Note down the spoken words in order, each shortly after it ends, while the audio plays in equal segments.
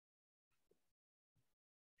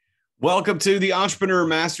Welcome to the Entrepreneur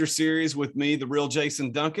Master Series with me, the real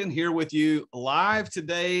Jason Duncan, here with you live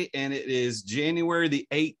today, and it is January the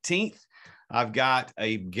 18th. I've got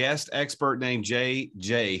a guest expert named Jay,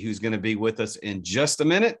 who's going to be with us in just a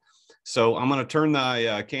minute. So I'm going to turn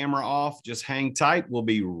the camera off. Just hang tight. We'll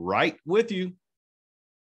be right with you.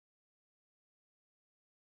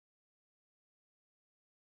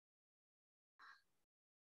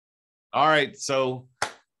 All right. So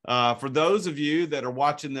for those of you that are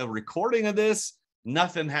watching the recording of this,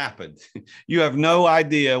 nothing happened. You have no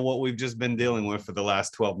idea what we've just been dealing with for the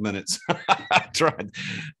last 12 minutes. I tried.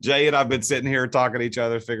 Jay and I've been sitting here talking to each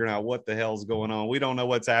other, figuring out what the hell's going on. We don't know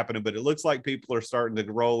what's happening, but it looks like people are starting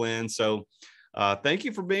to roll in. So thank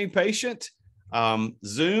you for being patient.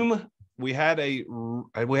 Zoom, we had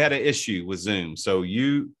an issue with Zoom. So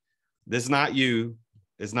this is not you.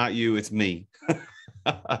 It's not you. It's me.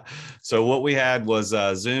 So what we had was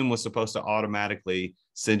Zoom was supposed to automatically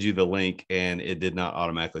send you the link, and it did not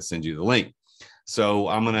automatically send you the link. So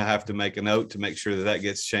I'm going to have to make a note to make sure that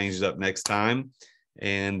gets changed up next time.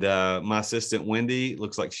 And my assistant, Wendy,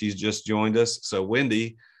 looks like she's just joined us. So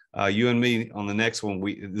Wendy, you and me on the next one,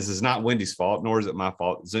 this is not Wendy's fault, nor is it my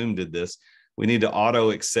fault. Zoom did this. We need to auto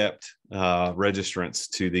accept registrants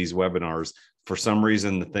to these webinars. For some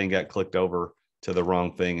reason, the thing got clicked over to the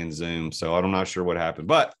wrong thing in Zoom. So I'm not sure what happened,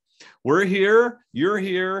 but we're here, you're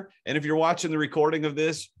here. And if you're watching the recording of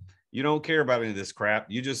this, you don't care about any of this crap.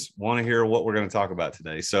 You just want to hear what we're going to talk about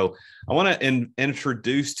today. So I want to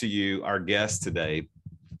introduce to you our guest today.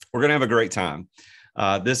 We're going to have a great time.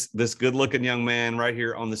 This good looking young man right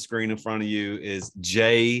here on the screen in front of you is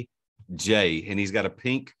Jay, and he's got a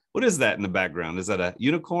pink, what is that in the background? Is that a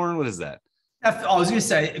unicorn? What is that? I was going to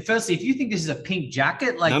say, firstly, if you think this is a pink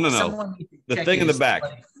jacket, like no. The thing in the back.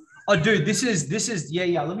 Oh, dude, this is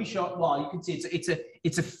yeah. Let me show it. Well, you can see it's a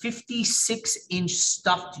 56-inch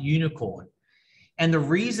stuffed unicorn, and the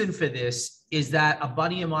reason for this is that a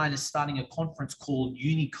buddy of mine is starting a conference called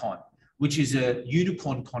Unicon, which is a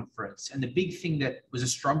unicorn conference. And the big thing that was a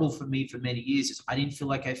struggle for me for many years is I didn't feel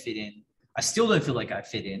like I fit in. I still don't feel like I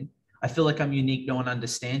fit in. I feel like I'm unique. No one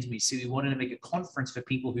understands me. So we wanted to make a conference for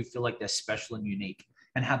people who feel like they're special and unique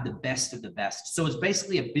and have the best of the best. So it's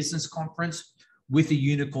basically a business conference with a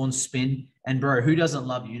unicorn spin. And bro, who doesn't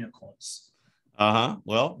love unicorns?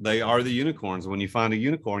 Well, they are the unicorns. When you find a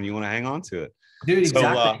unicorn, you want to hang on to it. Dude,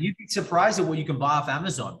 exactly. You'd be surprised at what you can buy off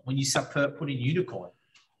Amazon when you put in unicorn.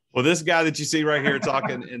 Well, this guy that you see right here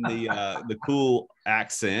talking in the cool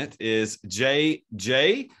accent is Jay.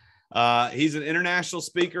 He's an international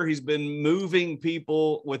speaker. He's been moving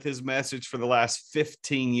people with his message for the last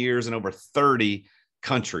 15 years in over 30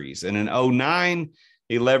 countries. And in 2009,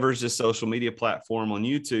 he leveraged his social media platform on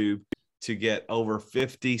YouTube to get over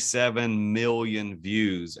 57 million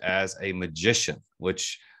views as a magician,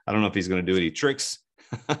 which I don't know if he's going to do any tricks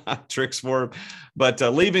for him, but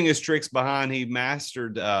leaving his tricks behind, he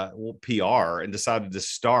mastered PR and decided to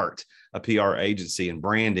start a PR agency and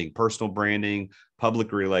branding, personal branding,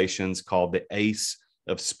 public relations called the Ace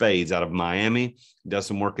of Spades out of Miami. He does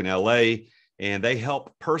some work in LA, and they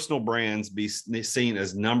help personal brands be seen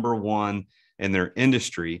as number one in their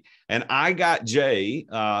industry. And I got Jay,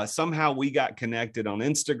 somehow we got connected on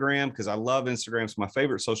Instagram because I love Instagram. It's my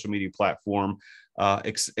favorite social media platform.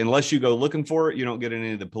 Unless you go looking for it, you don't get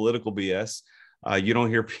any of the political BS. You don't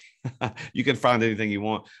hear, you can find anything you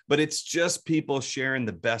want, but it's just people sharing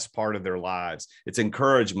the best part of their lives. It's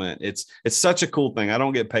encouragement. It's such a cool thing. I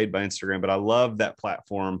don't get paid by Instagram, but I love that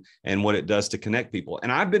platform and what it does to connect people.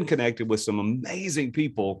 And I've been connected with some amazing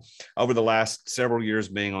people over the last several years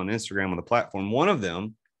being on Instagram on the platform. One of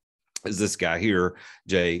them is this guy here,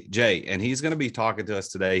 Jay, and he's going to be talking to us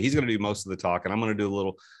today. He's going to do most of the talking. I'm going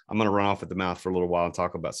to run off at the mouth for a little while and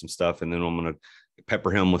talk about some stuff. And then I'm going to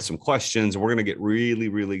pepper him with some questions. We're going to get really,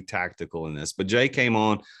 really tactical in this. But Jay came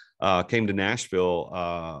to Nashville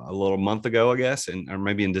a little month ago, I guess, or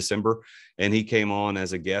maybe in December. And he came on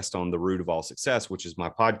as a guest on The Root of All Success, which is my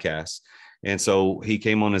podcast. And so he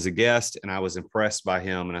came on as a guest, and I was impressed by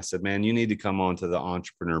him. And I said, man, you need to come on to the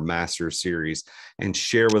Entrepreneur Master Series and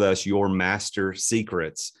share with us your master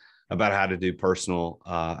secrets about how to do personal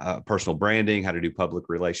branding, how to do public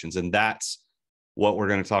relations. And that's what we're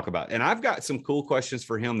going to talk about. And I've got some cool questions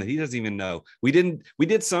for him that he doesn't even know. We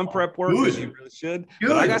did some prep work, as you really should,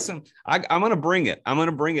 but I got some, I'm going to bring it.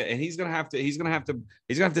 And he's going to have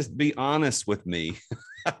to be honest with me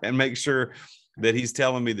and make sure that he's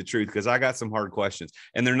telling me the truth, because I got some hard questions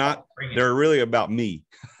and they're really about me.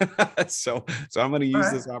 So I'm going to use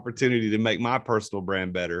this opportunity to make my personal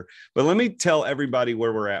brand better. But let me tell everybody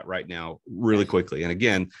where we're at right now really quickly. And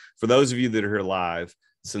again, for those of you that are here live,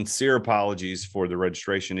 sincere apologies for the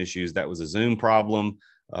registration issues. That was a Zoom problem.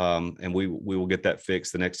 And we will get that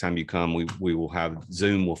fixed the next time you come. We will have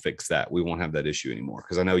Zoom will fix that. We won't have that issue anymore,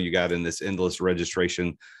 because I know you got in this endless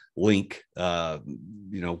registration link,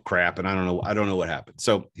 crap, and I don't know what happened.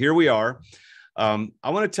 So here we are. I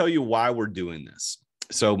want to tell you why we're doing this.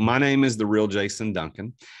 So my name is The Real Jason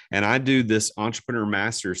Duncan, and I do this Entrepreneur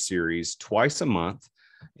Master Series twice a month.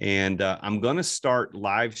 And I'm going to start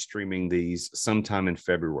live streaming these sometime in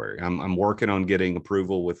February. I'm working on getting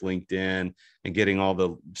approval with LinkedIn and getting all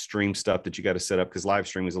the stream stuff that you got to set up, because live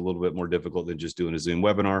streaming is a little bit more difficult than just doing a Zoom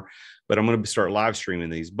webinar. But I'm going to start live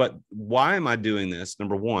streaming these. But why am I doing this?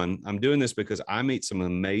 Number one, I'm doing this because I meet some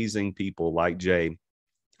amazing people like Jay,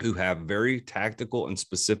 who have very tactical and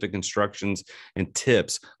specific instructions and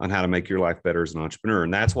tips on how to make your life better as an entrepreneur.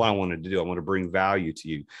 And that's what I wanted to do. I want to bring value to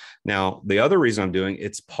you. Now, the other reason I'm doing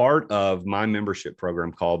it's part of my membership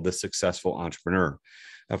program called The Successful Entrepreneur.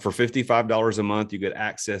 For $55 a month, you get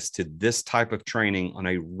access to this type of training on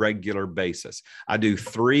a regular basis. I do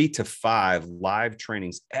 3 to 5 live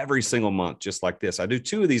trainings every single month, just like this. I do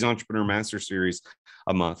 2 of these Entrepreneur Master Series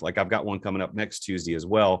a month. Like I've got one coming up next Tuesday as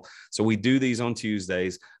well. So we do these on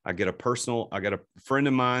Tuesdays. I got a friend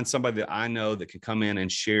of mine, somebody that I know that can come in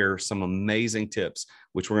and share some amazing tips,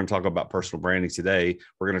 which we're going to talk about personal branding today.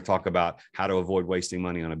 We're going to talk about how to avoid wasting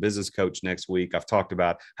money on a business coach next week. I've talked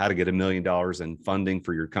about how to get $1 million in funding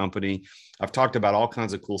for your company. I've talked about all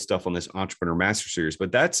kinds of cool stuff on this Entrepreneur Master Series,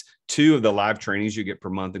 but that's 2 of the live trainings you get per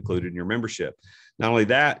month included in your membership. Not only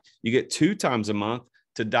that, you get 2 times a month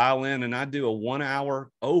to dial in, and I do a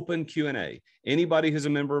 1-hour open Q&A. Anybody who's a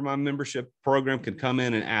member of my membership program can come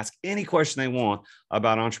in and ask any question they want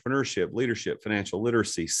about entrepreneurship, leadership, financial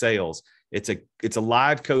literacy, sales. It's a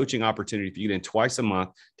live coaching opportunity for you to get in twice a month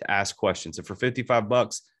to ask questions. And for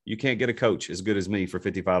 $55, you can't get a coach as good as me for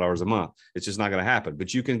 $55 a month. It's just not going to happen,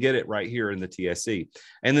 but you can get it right here in the TSC.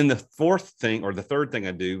 And then the third thing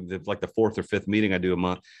I do, like the 4th or 5th meeting I do a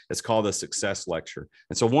month, it's called the Success Lecture.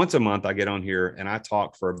 And so once a month I get on here and I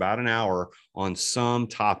talk for about an hour on some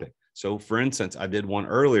topic. So for instance, I did one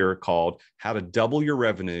earlier called How to Double Your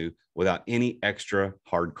Revenue Without Any Extra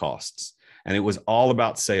Hard Costs. And it was all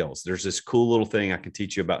about sales. There's this cool little thing I can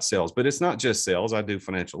teach you about sales, but it's not just sales. I do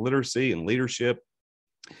financial literacy and leadership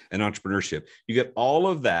and entrepreneurship. You get all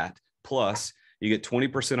of that. Plus you get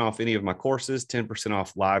 20% off any of my courses, 10%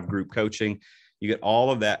 off live group coaching. You get all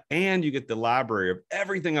of that. And you get the library of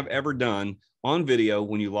everything I've ever done on video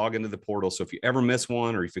when you log into the portal. So if you ever miss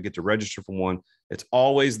one, or if you forget to register for one, it's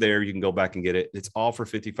always there. You can go back and get it. It's all for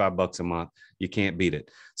 $55 a month. You can't beat it.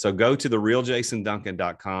 So go to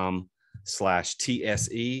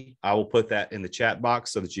therealjasonduncan.com/TSE. I will put that in the chat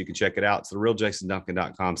box so that you can check it out. It's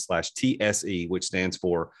therealjasonduncan.com/TSE, which stands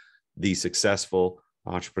for The Successful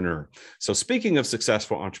Entrepreneur. So speaking of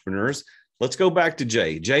successful entrepreneurs, let's go back to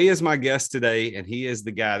Jay. Jay is my guest today, and he is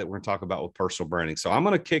the guy that we're going to talk about with personal branding. So I'm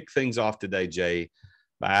going to kick things off today, Jay,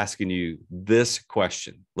 by asking you this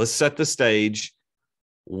question. Let's set the stage.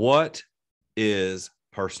 What is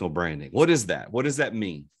personal branding? What is that? What does that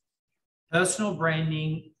mean? Personal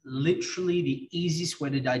branding, literally the easiest way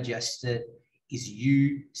to digest it is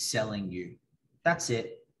you selling you. That's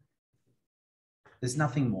it. There's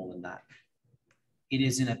nothing more than that. It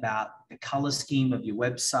isn't about the color scheme of your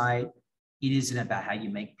website. It isn't about how you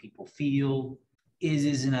make people feel. It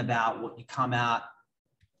isn't about what you come out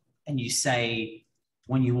and you say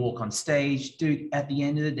when you walk on stage. Dude, at the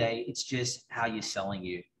end of the day, it's just how you're selling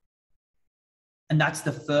you. And that's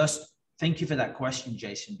the first. Thank you for that question,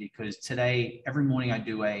 Jason, because today, every morning I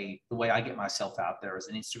do the way I get myself out there is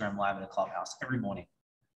an Instagram live in a clubhouse every morning.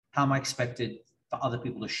 How am I expected for other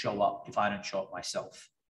people to show up if I don't show up myself?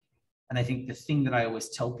 And I think the thing that I always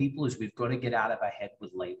tell people is we've got to get out of our head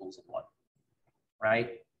with labels a lot,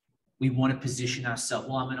 right? We want to position ourselves.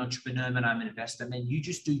 Well, I'm an entrepreneur, man, I'm an investor. Man, you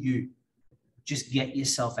just do you. Just get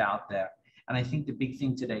yourself out there. And I think the big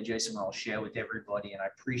thing today, Jason, I'll share with everybody, and I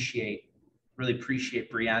really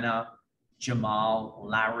appreciate Brianna, Jamal,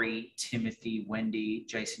 Larry, Timothy, Wendy,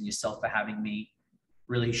 Jason, yourself for having me,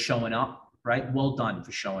 really showing up, right? Well done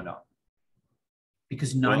for showing up.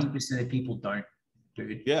 Because 90% of people don't,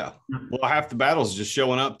 dude. Yeah. Well, half the battle is just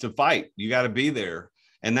showing up to fight. You got to be there.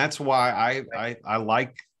 And that's why I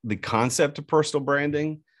like the concept of personal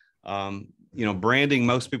branding. Branding,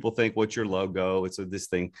 most people think, what's your logo? It's this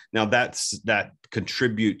thing. Now that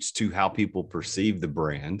contributes to how people perceive the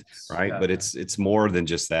brand, right? Yeah. But it's more than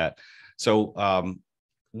just that. So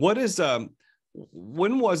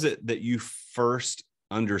when was it that you first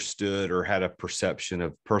understood or had a perception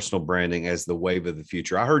of personal branding as the wave of the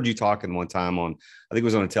future? I heard you talking one time I think it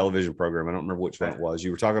was on a television program. I don't remember which one it was.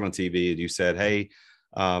 You were talking on TV and you said, hey,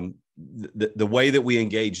 the way that we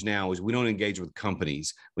engage now is we don't engage with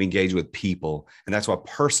companies, we engage with people. And that's why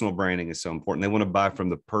personal branding is so important. They want to buy from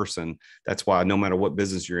the person. That's why no matter what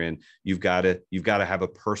business you're in, you've got to have a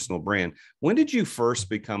personal brand. When did you first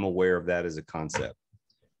become aware of that as a concept?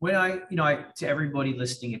 When to everybody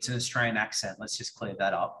listening, it's an Australian accent. Let's just clear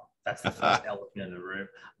that up. That's the first elephant in the room.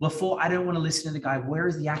 Before, I don't want to listen to the guy. Where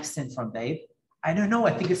is the accent from, babe? I don't know.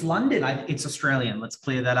 I think it's London. It's Australian. Let's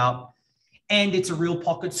clear that up. And it's a real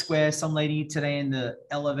pocket square. Some lady today in the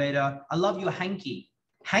elevator. I love your hanky.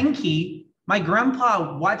 Hanky? My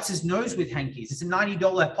grandpa wipes his nose with hankies. It's a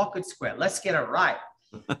 $90 pocket square. Let's get it right.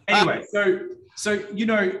 Anyway, so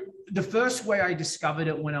the first way I discovered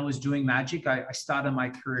it when I was doing magic, I started my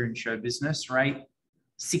career in show business, right?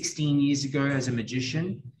 16 years ago as a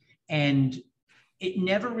magician. And it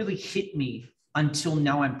never really hit me until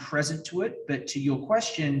now I'm present to it. But to your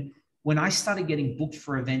question, when I started getting booked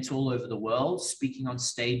for events all over the world, speaking on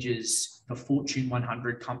stages for Fortune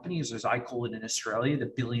 100 companies, as I call it in Australia, the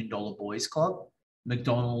 $1 Billion Boys Club,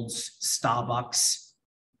 McDonald's, Starbucks,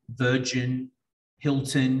 Virgin,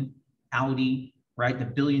 Hilton, Audi, right? The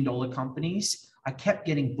 $1 billion companies. I kept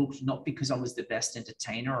getting booked not because I was the best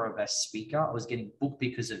entertainer or best speaker. I was getting booked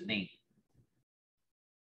because of me.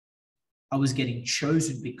 I was getting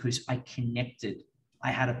chosen because I connected.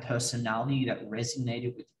 I had a personality that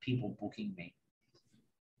resonated with people booking me.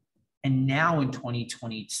 And now in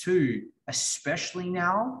 2022, especially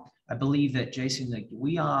now, I believe that, Jason, like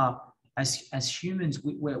we are, as humans,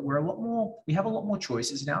 we're a lot more, we have a lot more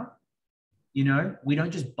choices now. We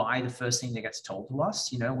don't just buy the first thing that gets told to us.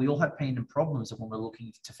 We all have pain and problems, and when we're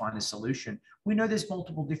looking to find a solution, we know there's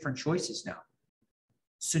multiple different choices now.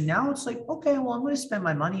 So now it's like, okay, well, I'm going to spend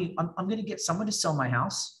my money. I'm going to get someone to sell my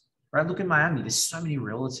house. Right? Look at Miami. There's so many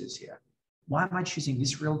realtors here. Why am I choosing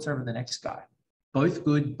this realtor over the next guy? Both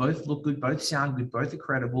good, both look good, both sound good, both are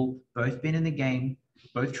credible, both been in the game,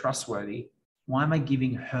 both trustworthy. Why am I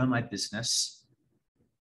giving her my business,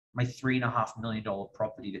 my $3.5 million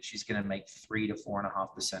property that she's going to make 3 to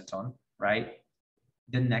 4.5% on, right?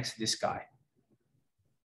 Then next, this guy.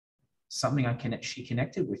 Something she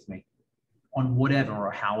connected with me on whatever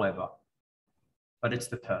or however, but it's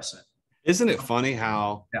the person. Isn't it funny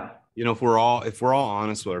how, if we're all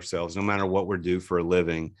honest with ourselves, no matter what we do for a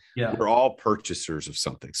living, we're all purchasers of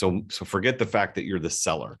something. So forget the fact that you're the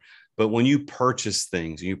seller, but when you purchase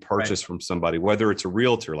things, you purchase from somebody, whether it's a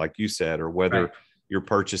realtor, like you said, or whether you're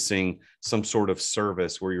purchasing some sort of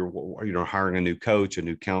service where you're hiring a new coach, a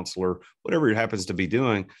new counselor, whatever it happens to be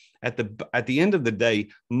doing. At the end of the day,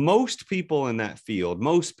 most people in that field,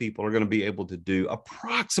 most people are going to be able to do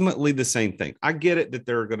approximately the same thing. I get it that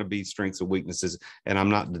there are going to be strengths and weaknesses, and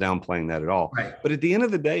I'm not downplaying that at all. Right. But at the end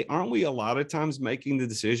of the day, aren't we a lot of times making the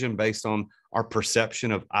decision based on our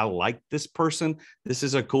perception of, I like this person, this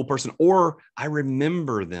is a cool person, or I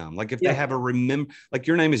remember them. Like if they have like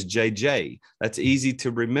your name is JJ, that's easy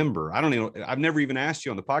to remember. I've never even asked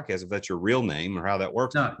you on the podcast if that's your real name or how that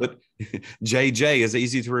works, but JJ is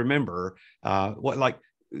easy to remember.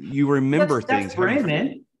 You remember things. That's brand,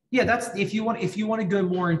 man. Yeah, that's if you want to go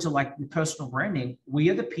more into like personal branding, we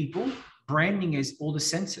are the people. Branding is all the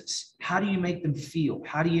senses. How do you make them feel?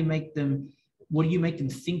 What do you make them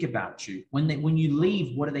think about you? When you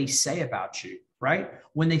leave, what do they say about you? Right?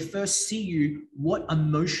 When they first see you, what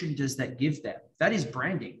emotion does that give them? That is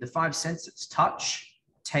branding. The 5 senses: touch,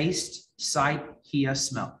 taste, sight, hear,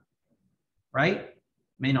 smell. Right?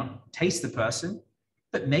 May not taste the person,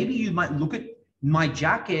 but maybe you might look at my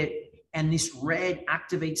jacket and this red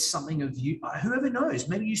activates something of you. Whoever knows?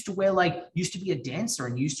 Maybe you used to be a dancer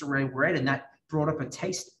and you used to wear red and that brought up a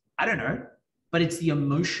taste. I don't know, but it's the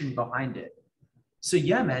emotion behind it. So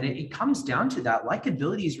yeah, man, it comes down to that.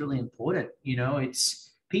 Likability is really important.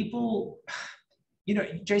 It's people,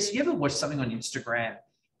 Jason, you ever watch something on Instagram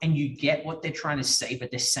and you get what they're trying to say,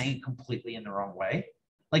 but they're saying it completely in the wrong way?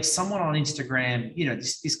 Like someone on Instagram,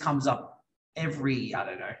 this comes up every, I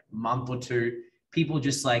don't know, month or two. People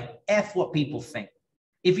just like, F what people think.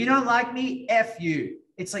 If you don't like me, F you.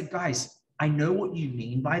 It's like, guys, I know what you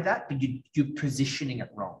mean by that, but you're positioning it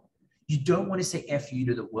wrong. You don't want to say F you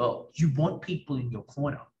to the world. You want people in your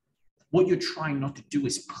corner. What you're trying not to do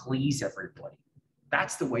is please everybody.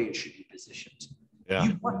 That's the way it should be positioned. Yeah.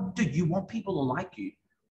 You want people to like you.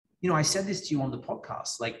 I said this to you on the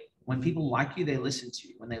podcast. Like when people like you, they listen to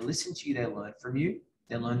you. When they listen to you, they learn from you.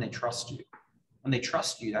 They learn they trust you. When they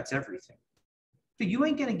trust you, that's everything. But you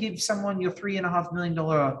ain't going to give someone your $3.5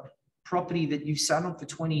 million property that you've sat on for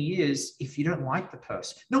 20 years if you don't like the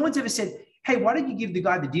person. No one's ever said, hey, why did you give the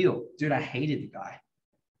guy the deal? Dude, I hated the guy.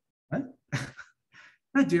 What?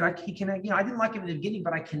 No, dude, I didn't like him in the beginning,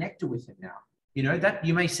 but I connected with him now. You know, that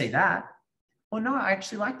you may say that, or no, I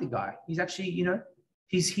actually like the guy. He's actually, you know,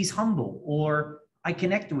 he's humble, or I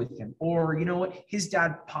connected with him, or you know what, his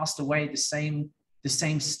dad passed away the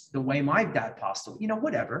way my dad passed away, you know,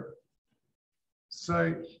 whatever.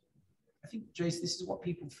 So I think, Jace, this is what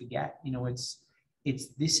people forget. You know, this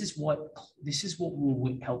is what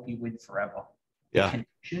will help you win forever. The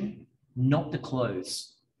connection, not the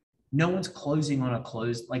close. No one's closing on a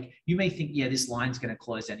close. Like, you may think, yeah, this line's going to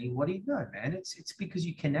close anybody. No, man, it's because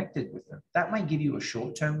you connected with them. That might give you a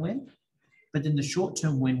short-term win, but then the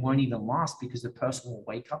short-term win won't even last because the person will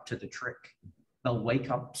wake up to the trick. They'll wake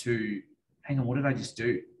up to, hang on, what did I just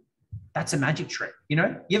do? That's a magic trick. You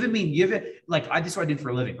know, like, this is what I did for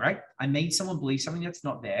a living, right? I made someone believe something that's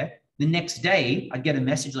not there. The next day I'd get a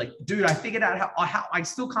message like, dude, I figured out how I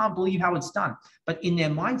still can't believe how it's done. But in their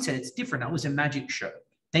mindset, it's different. That was a magic show.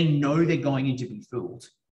 They know they're going in to be fooled.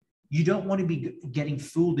 You don't want to be getting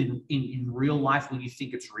fooled in real life when you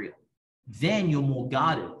think it's real. Then you're more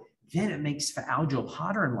guarded. Then it makes for our job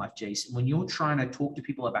harder in life, Jason, when you're trying to talk to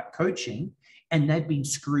people about coaching and they've been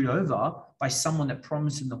screwed over by someone that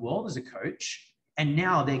promised them the world as a coach, and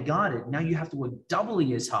now they're guarded. Now you have to work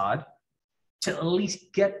doubly as hard to at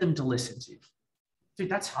least get them to listen to you. Dude,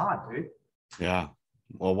 that's hard, dude. Yeah.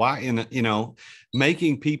 Well,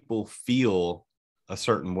 making people feel a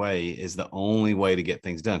certain way is the only way to get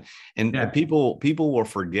things done. And people will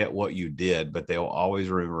forget what you did, but they'll always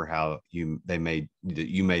remember how you made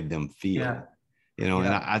them feel. Yeah. You know,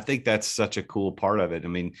 and I think that's such a cool part of it. I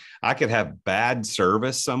mean, I could have bad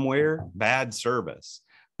service somewhere,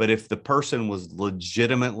 but if the person was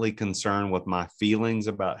legitimately concerned with my feelings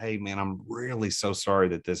about, hey man, I'm really so sorry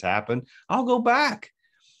that this happened, I'll go back.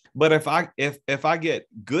 But if I get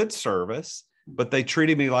good service, but they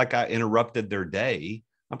treated me like I interrupted their day,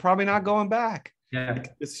 I'm probably not going back. Yeah.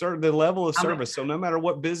 It's the level of service. So no matter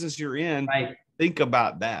what business you're in, think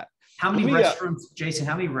about that. How many restaurants, Jason,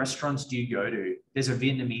 how many restaurants do you go to? There's a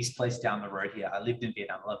Vietnamese place down the road here. I lived in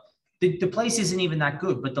Vietnam. The place isn't even that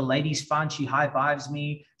good, but the lady's fun. She high-fives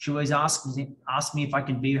me. She always asks me if I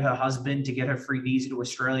can be her husband to get her free visa to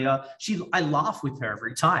Australia. I laugh with her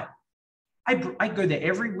every time. I go there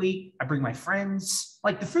every week. I bring my friends.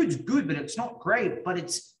 Like, the food's good, but it's not great. But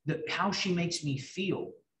it's how she makes me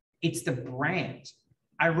feel. It's the brand.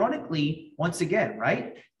 Ironically, once again,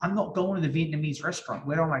 right? I'm not going to the Vietnamese restaurant.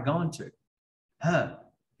 Where am I going to? Her.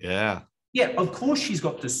 Yeah. Yeah, of course she's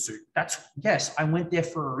got the suit. Yes, I went there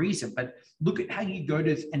for a reason. But look at how you go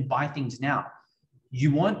to and buy things now.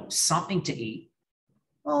 You want something to eat.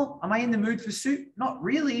 Well, am I in the mood for soup? Not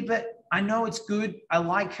really, but I know it's good. I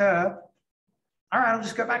like her. All right, I'll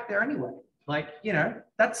just go back there anyway. Like, you know,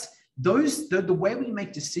 that's the way we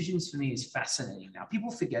make decisions for me is fascinating now.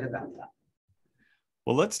 People forget about that.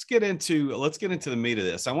 Well, let's get into the meat of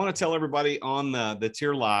this. I want to tell everybody on that's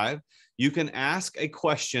here live, you can ask a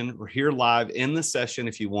question here live in the session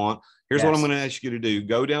if you want. Here's what I'm going to ask you to do.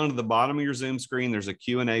 Go down to the bottom of your Zoom screen. There's a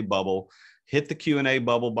Q&A bubble. Hit the Q&A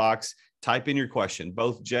bubble box. Type in your question.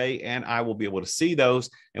 Both Jay and I will be able to see those,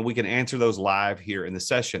 and we can answer those live here in the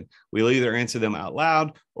session. We'll either answer them out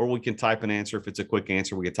loud, or we can type an answer. If it's a quick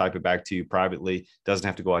answer, we can type it back to you privately. Doesn't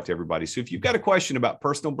have to go out to everybody. So if you've got a question about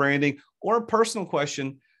personal branding, or a personal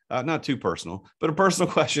question, not too personal, but a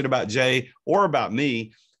personal question about Jay or about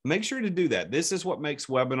me, make sure to do that. This is what makes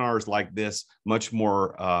webinars like this much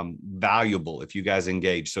more valuable if you guys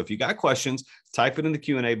engage. So if you got questions, type it in the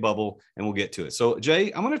Q&A bubble and we'll get to it. So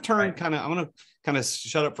Jay, I'm going to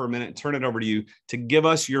shut up for a minute and turn it over to you to give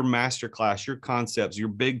us your masterclass, your concepts, your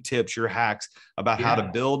big tips, your hacks about how to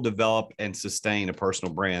build, develop, and sustain a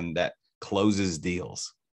personal brand that closes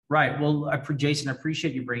deals. Right. Well, Jason, I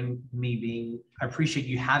appreciate you I appreciate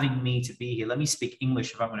you having me to be here. Let me speak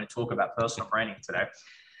English if I'm going to talk about personal branding today.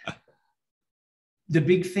 The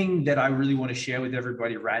big thing that I really want to share with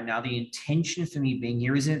everybody right now, the intention for me being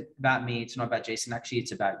here isn't about me. It's not about Jason. Actually,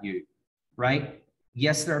 it's about you, right?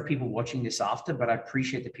 Yes, there are people watching this after, but I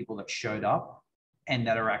appreciate the people that showed up and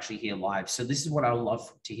that are actually here live. So this is what I would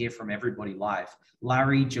love to hear from everybody live.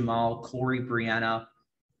 Larry, Jamal, Corey, Brianna,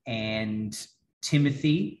 and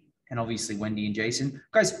Timothy, and obviously Wendy and Jason.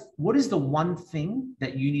 Guys, what is the one thing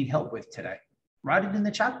that you need help with today? Write it in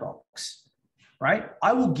the chat box. Right?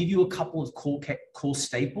 I will give you a couple of cool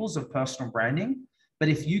staples of personal branding, but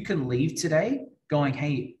if you can leave today going,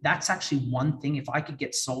 hey, that's actually one thing, if I could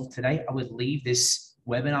get solved today, I would leave this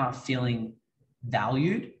webinar feeling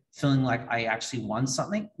valued, feeling like I actually won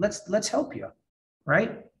something. Let's help you,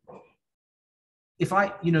 right?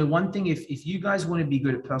 One thing, if you guys want to be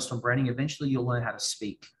good at personal branding, eventually you'll learn how to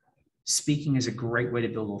speak. speaking is a great way to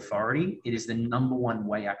build authority. It is the number one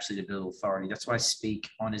way actually to build authority. That's why I speak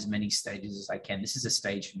on as many stages as I can. This is a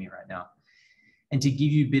stage for me right now. And to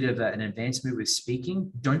give you a bit of an advancement with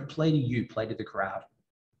speaking, don't play to you, play to the crowd.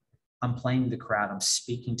 I'm playing to the crowd. I'm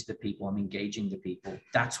speaking to the people. I'm engaging the people.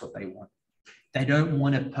 That's what they want. They don't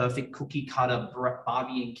want a perfect cookie cutter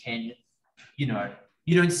Barbie and Ken. You know,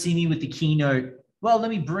 you don't see me with the keynote. Well, let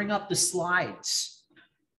me bring up the slides,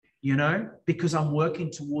 you know, because I'm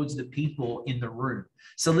working towards the people in the room.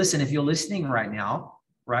 So listen, if you're listening right now,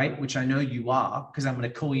 right, which I know you are, because I'm going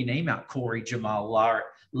to call your name out, Corey, Jamal,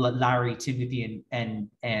 Larry, Timothy, and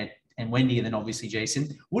Wendy, and then obviously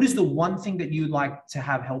Jason. What is the one thing that you'd like to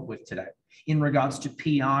have help with today in regards to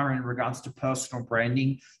PR, in regards to personal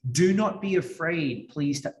branding? Do not be afraid,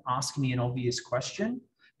 please, to ask me an obvious question,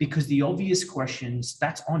 because the obvious questions,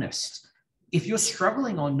 that's honest. If you're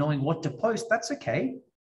struggling on knowing what to post, that's okay.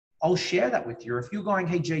 I'll share that with you. If you're going,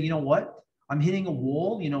 hey, Jay, you know what? I'm hitting a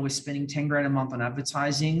wall. You know, we're spending 10 grand a month on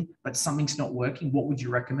advertising, but something's not working. What would you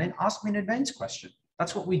recommend? Ask me an advanced question.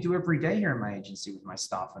 That's what we do every day here in my agency with my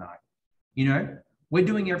staff and I. You know, we're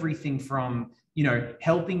doing everything from, you know,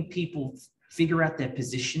 helping people figure out their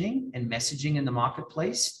positioning and messaging in the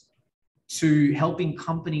marketplace, to helping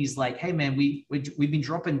companies like, hey man, we've been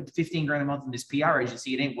dropping 15 grand a month in this PR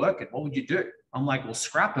agency. It ain't working. What would you do? I'm like, well,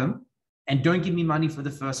 scrap them and don't give me money for the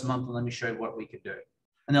first month and let me show you what we could do.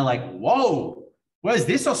 And they're like, whoa, where's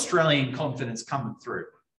this Australian confidence coming through?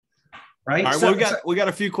 Right. All right. So, we got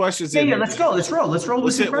a few questions. Yeah. Let's go. Let's roll.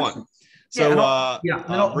 Let's hit one. So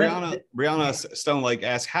Brianna Stone Lake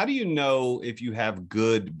asks, how do you know if you have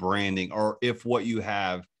good branding or if what you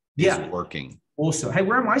have is working? Also, hey,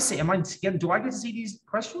 where am I seeing? Do I get to see these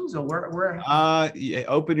questions or where? Yeah,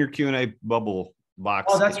 open your Q&A bubble box.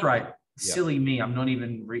 Oh, that's right. Silly me. I'm not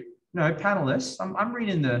even panelists. I'm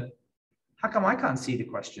reading how come I can't see the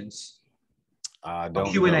questions?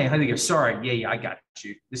 Q&A. Here we go. Sorry. Yeah, I got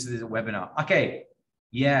you. This is a webinar. Okay.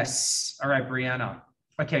 Yes. All right, Brianna.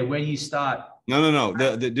 Okay, where do you start? No.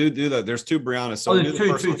 Do that. There's two Briannas. So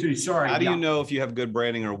two. Sorry. How do you know if you have good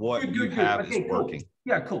branding or what you have is working? Cool.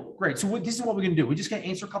 Yeah, cool. Great. So this is what we're going to do. We're just going to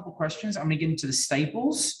answer a couple of questions. I'm going to get into the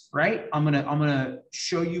staples, right? I'm going to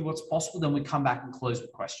show you what's possible. Then we come back and close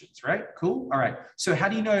with questions, right? Cool. All right. So how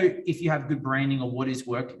do you know if you have good branding or what is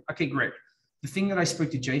working? Okay, great. The thing that I spoke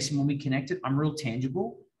to Jason when we connected, I'm real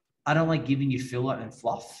tangible. I don't like giving you filler and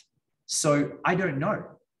fluff. So I don't know.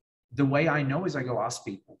 The way I know is I go ask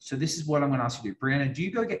people. So this is what I'm going to ask you to do. Brianna, do you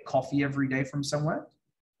go get coffee every day from somewhere?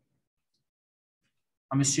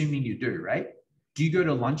 I'm assuming you do, right? Do you go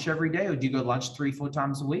to lunch every day or do you go lunch 3-4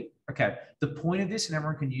 times a week? Okay. The point of this, and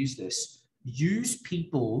everyone can use this, use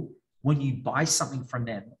people when you buy something from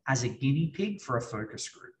them as a guinea pig for a focus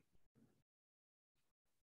group.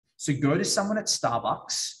 So go to someone at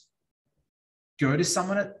Starbucks, go to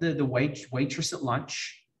someone at the waitress at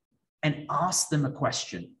lunch and ask them a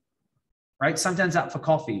question, right? Sometimes out for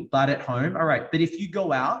coffee, but at home. All right. But if you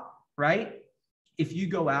go out, right? If you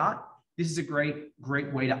go out, this is a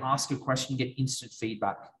great way to ask a question, get instant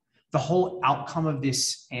feedback. The whole outcome of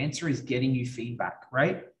this answer is getting you feedback,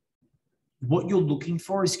 right? What you're looking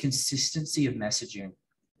for is consistency of messaging.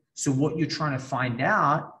 So what you're trying to find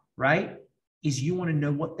out, right, is you want to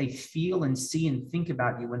know what they feel and see and think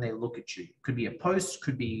about you when they look at you. Could be a post,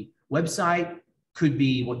 could be website, could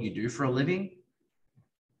be what you do for a living.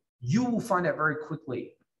 You will find out very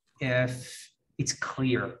quickly if it's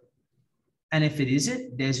clear. And if it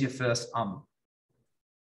isn't, there's your first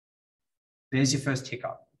there's your first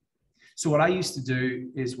hiccup. So what I used to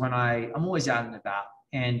do is when I'm always out and about,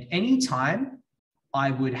 and anytime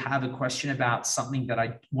I would have a question about something that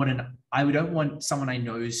I don't want someone I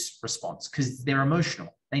know's response because they're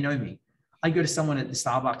emotional. They know me. I go to someone at the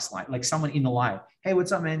Starbucks line, like someone in the line. Hey,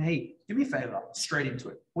 what's up, man? Hey, do me a favor, straight into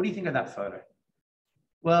it. What do you think of that photo?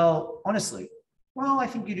 Well, honestly, I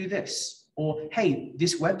think you do this. Or, hey,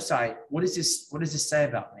 this website, what does this say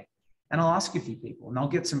about me? And I'll ask a few people and I'll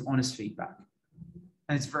get some honest feedback.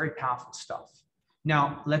 And it's very powerful stuff.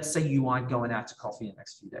 Now, let's say you aren't going out to coffee in the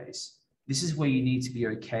next few days. This is where you need to be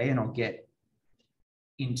okay. And I'll get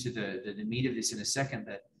into the meat of this in a second,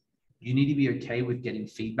 that you need to be okay with getting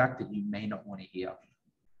feedback that you may not want to hear.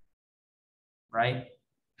 Right?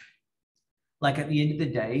 Like at the end of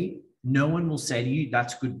the day, no one will say to you,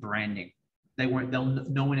 that's good branding. No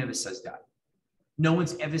one ever says that. No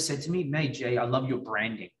one's ever said to me, "Mate, Jay, I love your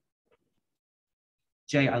branding.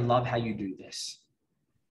 Jay, I love how you do this."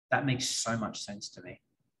 That makes so much sense to me.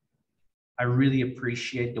 I really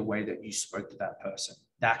appreciate the way that you spoke to that person.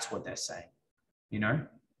 That's what they're saying, you know?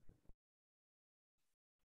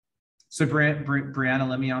 So Brianna,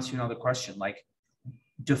 let me ask you another question. Like,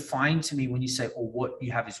 define to me when you say, oh, what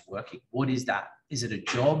you have is working. What is that? Is it a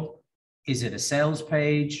job? Is it a sales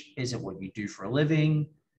page? Is it what you do for a living?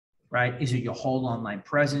 Right? Is it your whole online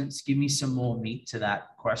presence? Give me some more meat to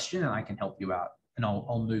that question and I can help you out. And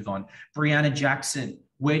I'll move on. Brianna Jackson,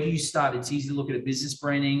 where do you start? It's easy to look at a business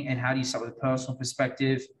branding and how do you start with a personal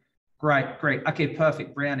perspective? Great. Okay,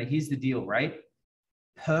 perfect. Brianna, here's the deal, right?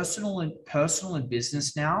 Personal and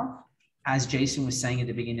business now, as Jason was saying at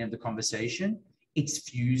the beginning of the conversation, it's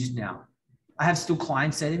fused now. I have still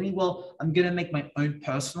clients say to me, well, I'm going to make my own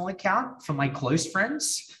personal account for my close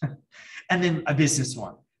friends and then a business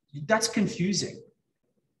one. That's confusing.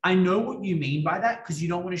 I know what you mean by that because you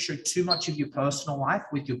don't want to show too much of your personal life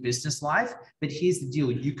with your business life. But here's the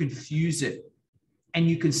deal. You can fuse it and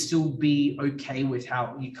you can still be okay with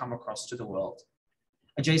how you come across to the world.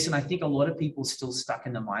 Jason, I think a lot of people still stuck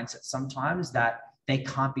in the mindset sometimes that they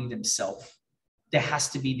can't be themselves. There has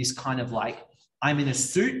to be this kind of like, I'm in a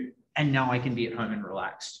suit and now I can be at home and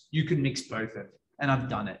relaxed. You can mix both of, and I've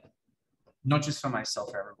done it, not just for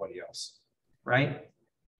myself, for everybody else, right?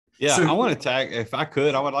 Yeah, So, I want to tag, if I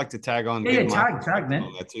could, I would like to tag on. Yeah, tag, man.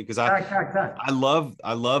 On that too, because tag. I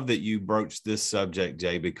love that you broached this subject,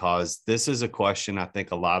 Jay, because this is a question I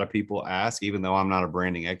think a lot of people ask, even though I'm not a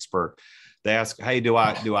branding expert. They ask, hey, do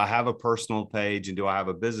I have a personal page and do I have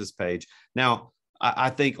a business page? Now,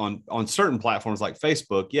 I think on certain platforms like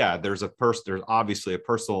Facebook, yeah, there's obviously a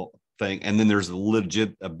personal thing, and then there's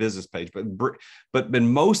a business page. But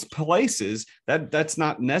in most places, that's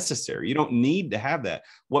not necessary. You don't need to have that.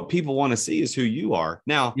 What people want to see is who you are.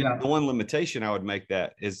 Now, The one limitation I would make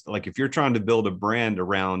that is like if you're trying to build a brand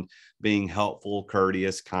around being helpful,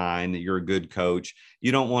 courteous, kind, you're a good coach,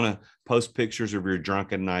 you don't want to post pictures of your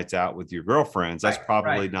drunken nights out with your girlfriends. That's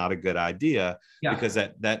probably not a good idea because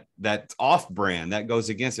that's off brand. That goes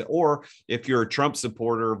against it. Or if you're a Trump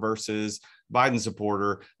supporter versus Biden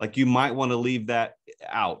supporter, like you might want to leave that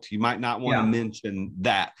out. You might not want to mention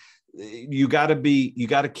that. You got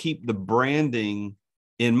to keep the branding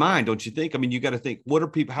in mind, don't you think? I mean, you got to think, how are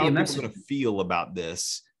people going to feel about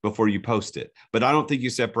this before you post it? But I don't think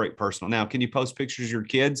you separate personal. Now, can you post pictures of your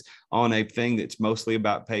kids on a thing that's mostly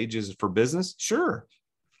about pages for business? Sure.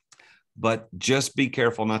 But just be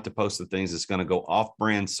careful not to post the things that's going to go off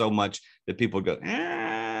brand so much that people go,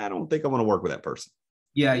 I don't think I want to work with that person.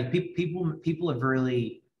 Yeah, people are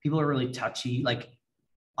really touchy. Like,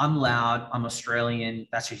 I'm loud. I'm Australian.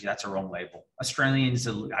 That's a wrong label. Australians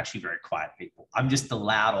are actually very quiet people. I'm just the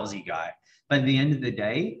loud Aussie guy. But at the end of the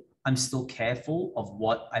day, I'm still careful of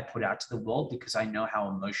what I put out to the world because I know how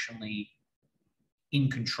emotionally in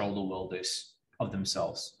control the world is of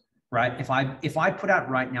themselves. Right? If I put out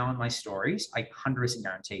right now in my stories, I 100%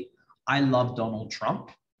 guarantee I love Donald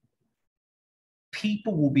Trump.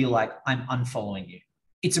 People will be like, I'm unfollowing you.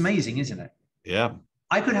 It's amazing, isn't it? Yeah.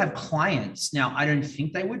 I could have clients. Now, I don't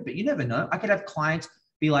think they would, but you never know. I could have clients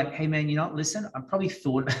be like, hey, man, listen, I probably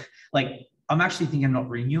thought I'm actually thinking I'm not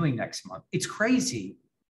renewing next month. It's crazy.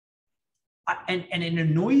 And it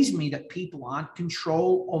annoys me that people aren't in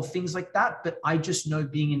control of things like that. But I just know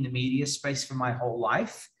being in the media space for my whole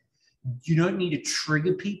life, you don't need to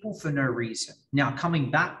trigger people for no reason. Now,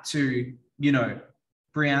 coming back to,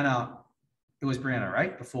 Brianna, it was Brianna,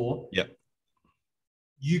 right? Before. Yep.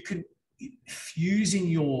 You could fuse in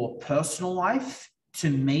your personal life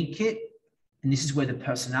to make it, and this is where the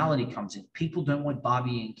personality comes in. People don't want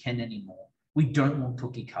Barbie and Ken anymore. We don't want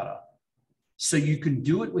cookie cutter. So you can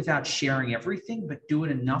do it without sharing everything, but do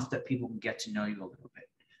it enough that people can get to know you a little bit.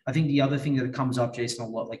 I think the other thing that comes up, Jason, a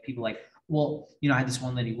lot, like people like, well, I had this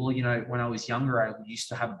one lady, well, when I was younger, I used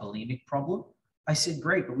to have a bulimic problem. I said,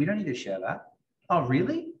 great, but we don't need to share that. Oh,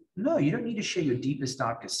 really? No, you don't need to share your deepest,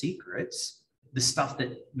 darkest secrets. The stuff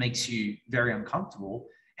that makes you very uncomfortable.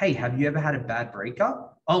 Hey, have you ever had a bad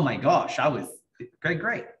breakup? Oh my gosh, I was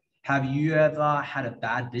great. Have you ever had a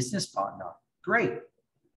bad business partner? Great.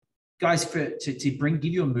 Guys, to give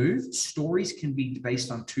you a move, stories can be based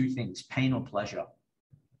on two things, pain or pleasure.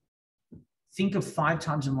 Think of 5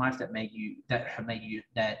 times in life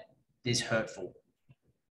that is hurtful.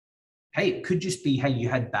 Hey, it could just be, hey, you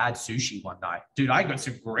had bad sushi one night. Dude, I got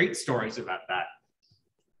some great stories about that.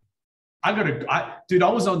 I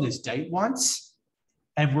was on this date once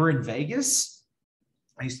and we're in Vegas.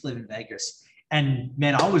 I used to live in Vegas. And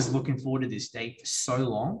man, I was looking forward to this date for so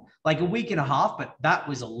long, like a week and a half, but that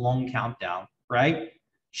was a long countdown, right?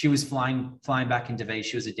 She was flying back into Vegas.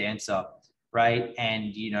 She was a dancer, right?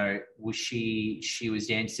 And, she was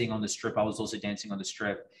dancing on the strip. I was also dancing on the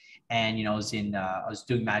strip. And, I was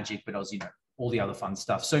doing magic, but I was, all the other fun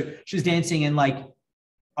stuff. So she was dancing and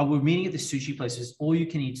we're meeting at the sushi place. It was all you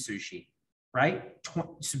can eat sushi. right?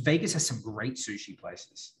 So Vegas has some great sushi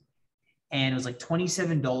places. And it was like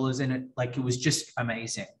 $27 and it was just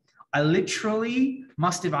amazing. I literally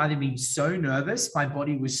must have either been so nervous, my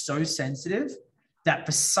body was so sensitive that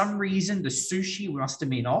for some reason the sushi must have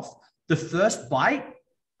been off. The first bite,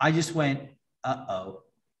 I just went, uh-oh.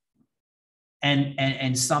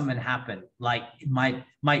 And something happened. Like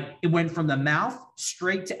it went from the mouth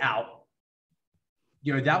straight to out.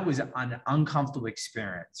 That was an uncomfortable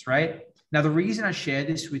experience, right? Now, the reason I share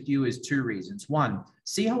this with you is two reasons. One,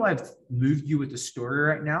 see how I've moved you with the story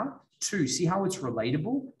right now. Two, see how it's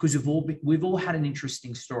relatable, because we've all had an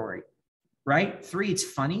interesting story, right? Three, it's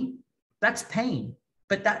funny. That's pain.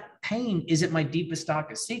 But that pain isn't my deepest,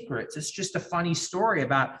 darkest secrets. It's just a funny story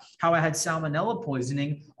about how I had salmonella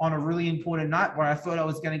poisoning on a really important night where I thought I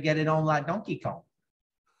was going to get it on like Donkey Kong,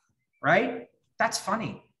 right? That's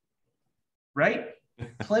funny, right?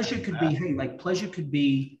 Pleasure could be, hey, like pleasure could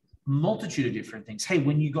be a multitude of different things. Hey,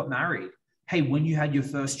 when you got married. Hey, when you had your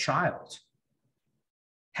first child.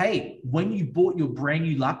 Hey, when you bought your brand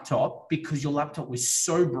new laptop because your laptop was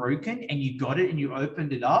so broken and you got it and you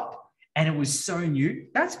opened it up and it was so new,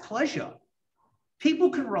 that's pleasure. People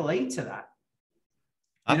can relate to that.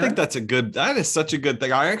 I think that is such a good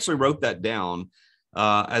thing. I actually wrote that down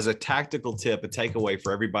as a tactical tip, a takeaway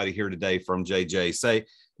for everybody here today from JJ.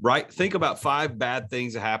 Think about 5 bad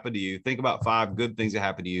things that happened to you. Think about 5 good things that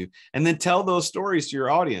happened to you, and then tell those stories to your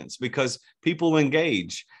audience because people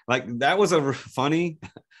engage. Like that was a funny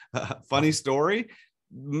story.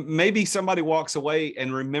 Maybe somebody walks away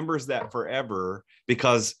and remembers that forever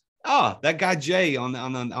because that guy Jay on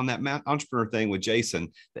that entrepreneur thing with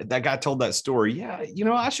Jason, that guy told that story. Yeah,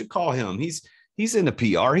 I should call him. He's in the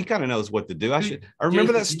PR. He kind of knows what to do. I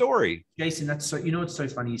remember that story. Jason, that's so. It's so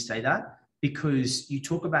funny you say that. Because you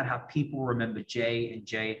talk about how people remember Jay and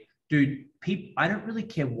Jay. Dude, I don't really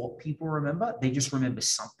care what people remember. They just remember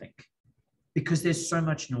something. Because there's so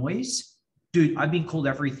much noise. Dude, I've been called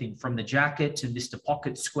everything from the jacket to Mr.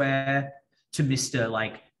 Pocket Square to Mr.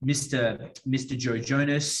 Joe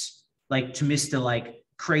Jonas, to Mr.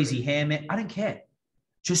 Crazy Hairman. I don't care.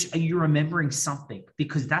 Just are you remembering something?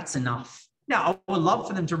 Because that's enough. Now, I would love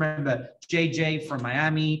for them to remember JJ from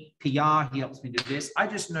Miami, PR, he helps me do this. I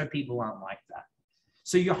just know people aren't like that.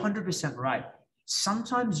 So you're 100% right.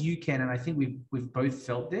 Sometimes you can, and I think we've both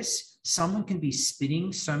felt this, someone can be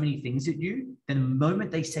spitting so many things at you, then the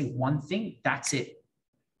moment they say one thing, that's it.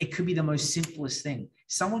 It could be the most simplest thing.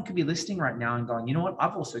 Someone could be listening right now and going, you know what,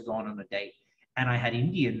 I've also gone on a date and I had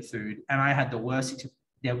Indian food and I had the worst,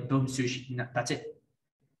 boom, sushi, that's it.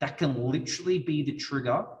 That can literally be the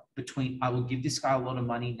trigger between I will give this guy a lot of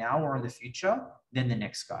money now or in the future than the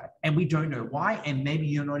next guy. And we don't know why. And maybe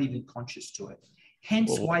you're not even conscious to it.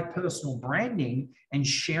 Hence why personal branding and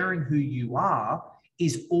sharing who you are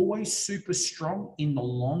is always super strong in the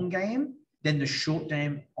long game than the short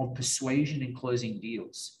game of persuasion and closing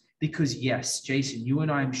deals. Because yes, Jason, you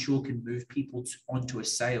and I, I'm sure, can move people onto a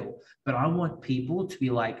sale, but I want people to be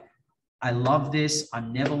like, I love this.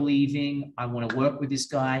 I'm never leaving. I want to work with this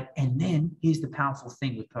guy. And then here's the powerful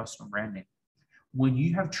thing with personal branding. When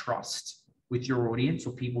you have trust with your audience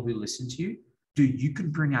or people who listen to you, dude, you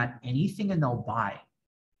can bring out anything and they'll buy.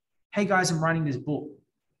 Hey guys, I'm writing this book.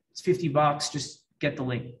 It's $50. Just get the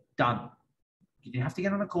link. Done. You didn't have to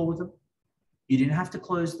get on a call with them. You didn't have to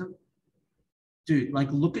close them. Dude,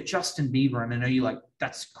 look at Justin Bieber. And I know you're like,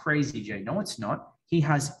 that's crazy, Jay. No, it's not. He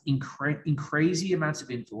has crazy amounts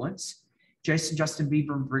of influence. Justin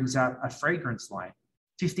Bieber brings out a fragrance line,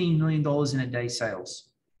 $15 million in a day sales.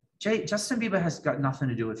 Justin Bieber has got nothing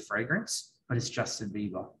to do with fragrance, but it's Justin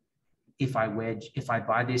Bieber. If I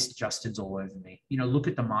buy this, Justin's all over me. Look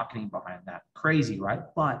at the marketing behind that. Crazy, right?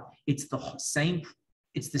 But it's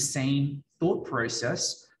the same thought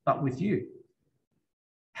process, but with you.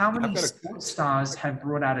 How many sports stars have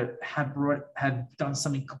done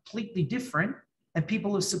something completely different and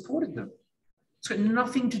people have supported them? It's got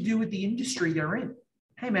nothing to do with the industry they're in.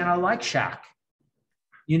 Hey, man, I like Shaq.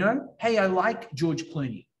 Hey, I like George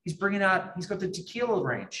Clooney. He's got the tequila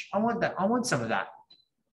range. I want that. I want some of that.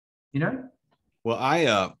 Well,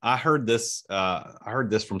 I heard this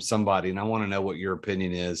from somebody, and I want to know what your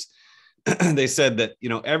opinion is. They said that,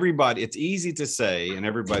 everybody, it's easy to say, and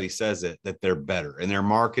everybody says it, that they're better in their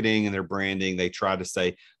marketing and their branding. They try to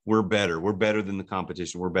say, we're better than the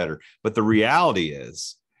competition. We're better. But the reality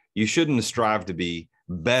is, you shouldn't strive to be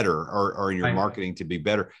better or in your marketing to be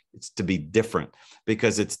better. It's to be different,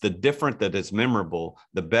 because it's the different that is memorable.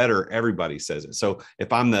 The better, everybody says it. So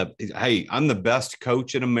if I'm the best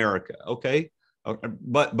coach in America. Okay.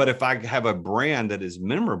 But if I have a brand that is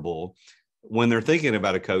memorable, when they're thinking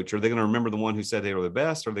about a coach? Are they going to remember the one who said they were the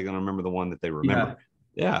best? Or are they going to remember the one that they remember?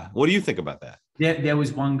 Yeah. What do you think about that? There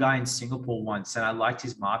was one guy in Singapore once, and I liked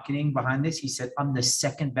his marketing behind this. He said, I'm the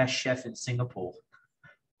second best chef in Singapore.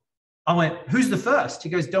 I went, who's the first? He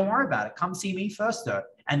goes, don't worry about it. Come see me first, though.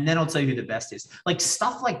 And then I'll tell you who the best is. Like,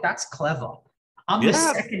 stuff like that's clever. I'm the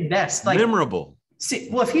second best. Like, memorable. See,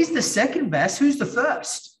 well, if he's the second best, who's the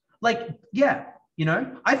first? Like, yeah,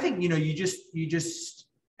 I think, you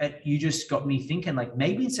just got me thinking, like,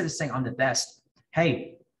 maybe instead of saying I'm the best,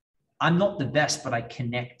 hey, I'm not the best, but I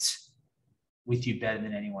connect with you better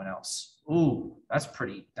than anyone else. Ooh, that's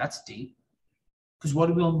deep. Because what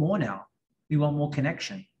do we want more now? We want more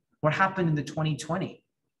connection. What happened in the 2020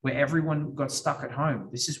 where everyone got stuck at home?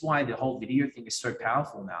 This is why the whole video thing is so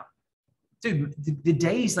powerful now. Dude, the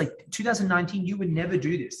days like 2019, you would never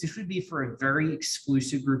do this. This would be for a very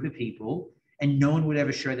exclusive group of people and no one would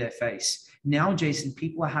ever show their face. Now, Jason,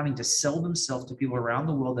 people are having to sell themselves to people around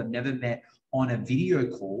the world they've never met on a video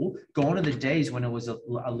call. Gone are the days when it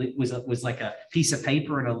was like a piece of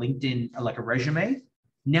paper and a LinkedIn, like a resume.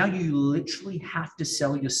 Now you literally have to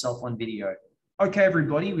sell yourself on video. Okay,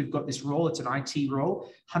 everybody, we've got this role. It's an IT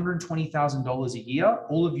role, $120,000 a year.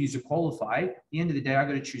 All of you are qualified. At the end of the day, I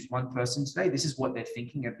got to choose one person today. This is what they're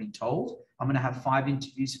thinking. I've been told. I'm going to have 5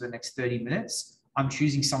 interviews for the next 30 minutes. I'm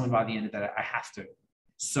choosing someone by the end of that. I have to.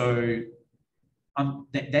 So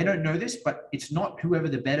they don't know this, but it's not whoever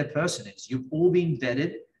the better person is. You've all been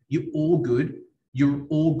vetted. You're all good. You're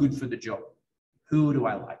all good for the job. Who do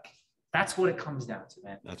I like? That's what it comes down to,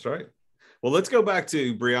 man. That's right. Well, let's go back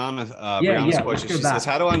to Brianna's question. She says,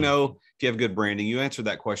 how do I know if you have good branding? You answered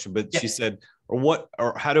that question, but she said, or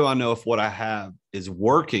how do I know if what I have is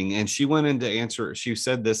working? And she went into answer. She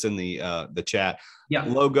said this in the chat,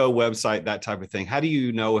 logo, website, that type of thing. How do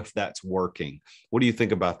you know if that's working? What do you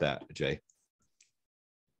think about that, Jay?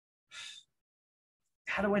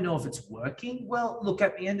 How do I know if it's working? Well, look,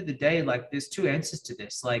 at the end of the day, like there's two answers to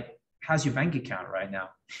this. Like, how's your bank account right now?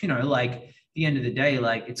 Like at the end of the day,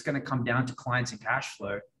 like it's going to come down to clients and cash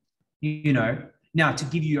flow, Now to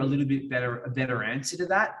give you a little bit a better answer to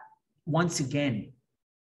that, once again,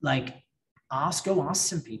 like go ask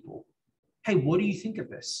some people, hey, what do you think of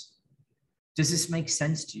this? Does this make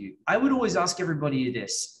sense to you? I would always ask everybody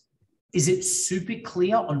this. Is it super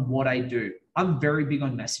clear on what I do? I'm very big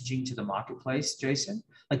on messaging to the marketplace, Jason.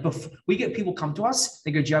 Like before we get people come to us,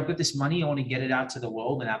 they go, Jay, I've got this money. I want to get it out to the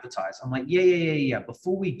world and advertise. I'm like, yeah.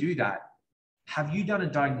 Before we do that, have you done a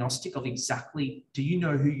diagnostic of exactly, do you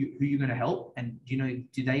know who you're going to help? And do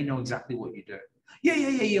they know exactly what you do?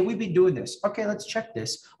 Yeah. We've been doing this. Okay, let's check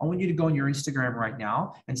this. I want you to go on your Instagram right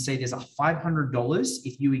now and say there's a $500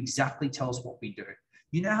 if you exactly tell us what we do.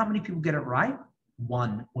 You know how many people get it right?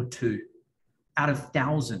 1 or 2 out of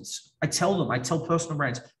thousands. I tell personal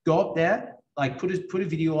brands, go up there, like put a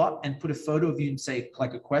video up and put a photo of you and say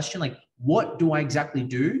like a question, like, what do I exactly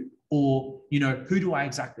do? Or, who do I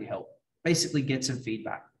exactly help? Basically get some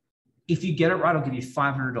feedback. If you get it right, I'll give you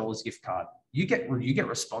 $500 gift card. You get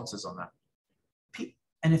responses on that.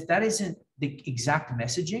 And if that isn't the exact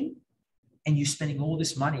messaging and you're spending all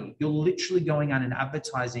this money, you're literally going out and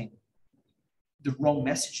advertising the wrong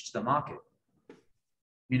message to the market.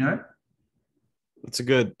 That's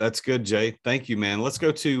good, Jay. Thank you, man. Let's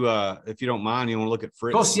go to, if you don't mind, you want to look at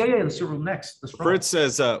Fritz? Of course, yeah. Let's go next. Fritz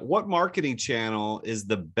says, what marketing channel is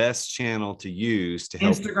the best channel to use to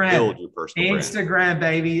help build your personal brand? Instagram,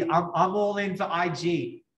 baby. I'm all in for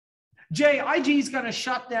IG. Jay, IG is going to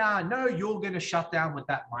shut down. No, you're going to shut down with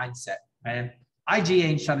that mindset, man. IG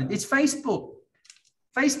ain't shutting. It's Facebook.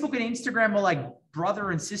 Facebook and Instagram are like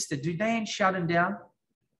brother and sister. Dude, they ain't shutting down.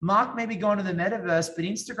 Mark may be going to the metaverse, but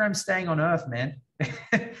Instagram's staying on Earth, man.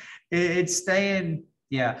 It's staying.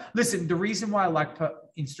 Yeah. Listen, the reason why I like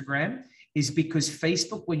Instagram is because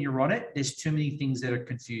Facebook, when you're on it, there's too many things that are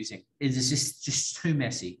confusing. It's just too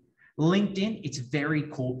messy. LinkedIn, it's very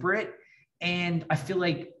corporate. And I feel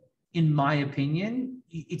like, in my opinion,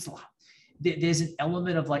 there's an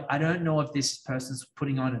element of like, I don't know if this person's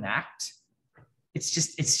putting on an act. It's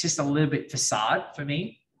just a little bit facade for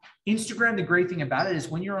me. Instagram, the great thing about it is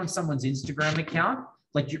when you're on someone's Instagram account,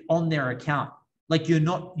 like you're on their account, like you're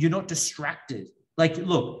not distracted. Like,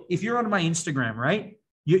 look, if you're on my Instagram, right?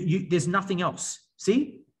 There's nothing else.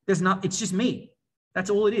 See, it's just me. That's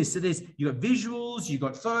all it is. So you got visuals, you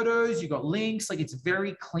got photos, you got links. Like it's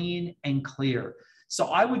very clean and clear. So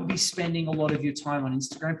I would be spending a lot of your time on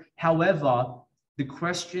Instagram. However, the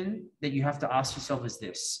question that you have to ask yourself is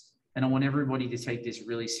this, and I want everybody to take this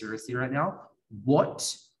really seriously right now.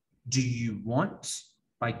 What do you want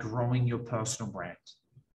by growing your personal brand?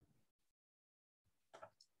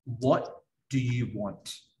 What do you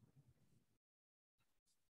want?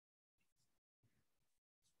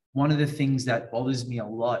 one of the things that bothers me a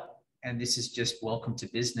lot, and this is just welcome to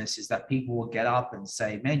business, is that people will get up and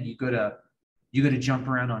say, man, you gotta jump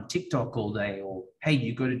around on TikTok all day, or hey,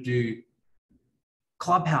 you got to do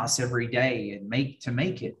Clubhouse every day and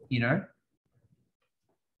make it, you know?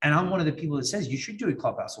 And I'm one of the people that says you should do a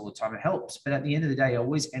Clubhouse all the time. It helps. But at the end of the day, I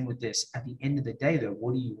always end with this. At the end of the day, though,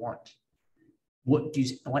 what do you want?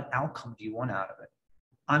 What outcome do you want out of it?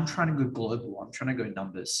 I'm trying to go global. I'm trying to go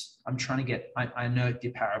numbers. I'm trying to get, I know the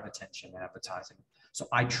power of attention and advertising. So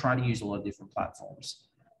I try to use a lot of different platforms.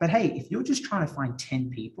 But hey, if you're just trying to find 10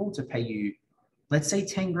 people to pay you, let's say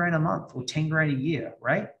 10 grand a month or 10 grand a year,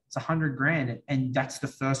 right? It's 100 grand. And that's the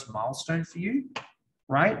first milestone for you,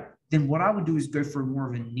 right? Then what I would do is go for more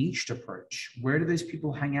of a niched approach. Where do those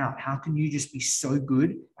people hang out? How can you just be so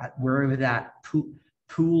good at wherever that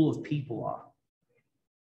pool of people are?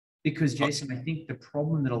 Because Jason, I think the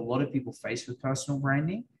problem that a lot of people face with personal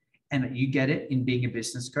branding, and you get it in being a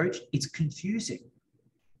business coach, it's confusing.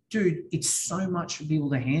 Dude, it's so much for people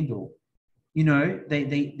to handle. You know,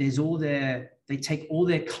 they take all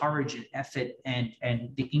their courage and effort and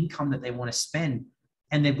the income that they want to spend,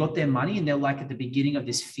 and they've got their money and they're like at the beginning of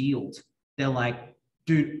this field. They're like,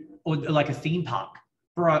 dude, or like a theme park.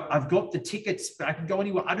 Bro, I've got the tickets, but I can go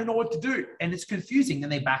anywhere. I don't know what to do. And it's confusing.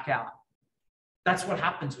 And they back out. That's what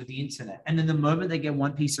happens with the internet. And then the moment they get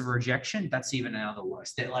one piece of rejection, that's even another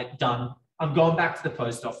worse. They're like, done. I'm going back to the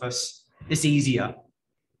post office. It's easier,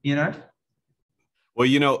 you know? Well,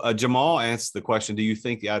 you know, Jamal asked the question, do you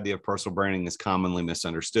think the idea of personal branding is commonly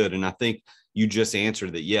misunderstood? And I think you just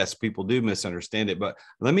answered that, yes, people do misunderstand it. But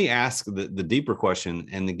let me ask the deeper question,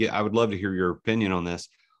 and I would love to hear your opinion on this.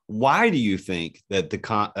 Why do you think that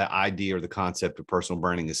the idea or the concept of personal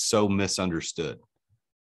branding is so misunderstood?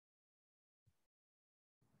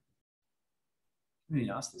 I've been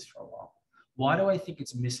asked this for a while. Why do I think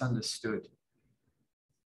it's misunderstood?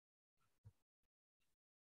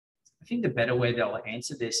 I think the better way that I'll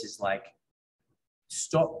answer this is like,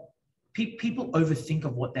 stop. People overthink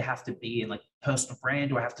of what they have to be in like personal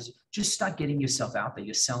brand, or I have to just start getting yourself out there.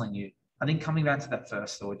 You're selling you. I think coming back to that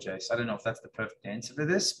first thought, Jace, I don't know if that's the perfect answer for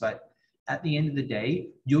this, but at the end of the day,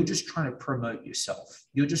 you're just trying to promote yourself.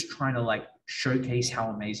 You're just trying to like showcase how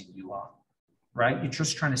amazing you are, right? You're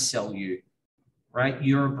just trying to sell you, right?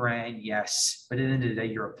 You're a brand, yes, but at the end of the day,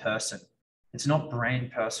 you're a person. It's not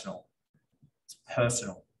brand personal. It's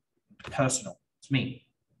personal. Personal. It's me.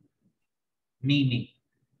 Me.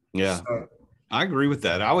 Yeah, so, I agree with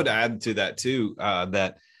that. I would add to that too,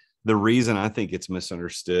 that the reason I think it's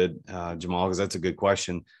misunderstood, Jamal, because that's a good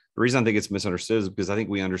question. The reason I think it's misunderstood is because I think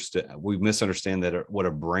we misunderstand that what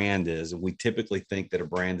a brand is. And we typically think that a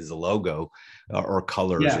brand is a logo or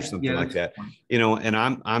colors or something like that. You know, and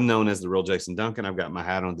I'm known as the real Jason Duncan. I've got my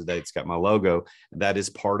hat on today. It's got my logo. That is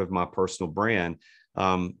part of my personal brand.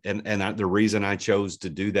 The reason I chose to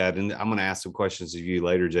do that, and I'm going to ask some questions of you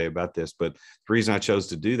later, Jay, about this, but the reason I chose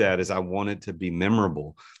to do that is I wanted to be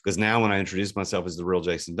memorable, because now when I introduce myself as the real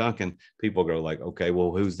Jason Duncan, people go like, okay,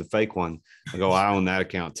 well, who's the fake one? I go, I own that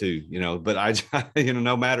account too, you know, but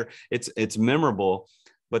no matter, it's memorable.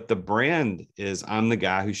 But the brand is, I'm the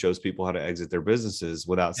guy who shows people how to exit their businesses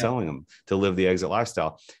without selling them, to live the exit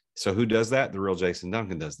lifestyle. So who does that? The real Jason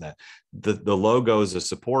Duncan does that. The logo is a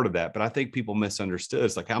support of that. But I think people misunderstood.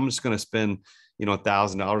 It's like, I'm just going to spend,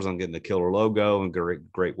 $1,000 on getting the killer logo and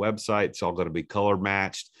great website. It's all going to be color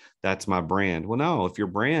matched. That's my brand. Well, no, if your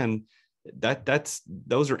brand,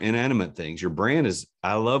 those are inanimate things. Your brand is,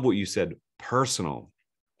 I love what you said, personal.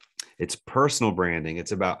 It's personal branding.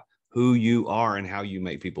 It's about who you are and how you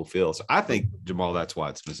make people feel. So I think, Jamal, that's why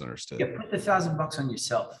it's misunderstood. Yeah, put the $1,000 on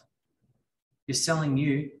yourself. You're selling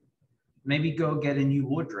you. Maybe go get a new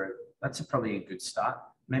wardrobe. That's probably a good start.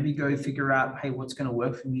 Maybe go figure out, hey, what's going to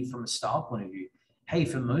work for me from a style point of view. Hey,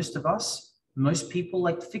 for most of us, most people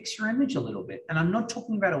like fix your image a little bit. And I'm not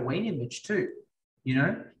talking about a weight image too.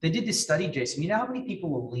 They did this study, Jason. You know how many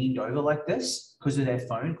people are leaned over like this because of their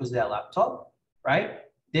phone, because of their laptop, right?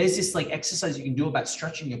 There's this like exercise you can do about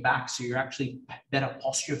stretching your back so you're actually better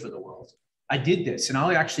posture for the world. I did this and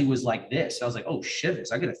I actually was like this. I was like, oh,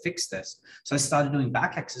 shivers, I got to fix this. So I started doing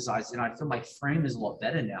back exercises and I feel my frame is a lot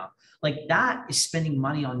better now. Like that is spending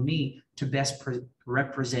money on me to best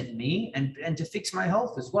represent me and to fix my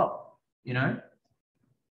health as well,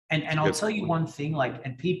 And I'll tell you one thing,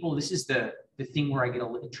 and people, this is the thing where I get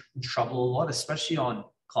in trouble a lot, especially on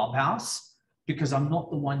Clubhouse, because I'm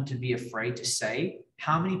not the one to be afraid to say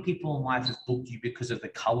how many people in life have booked you because of the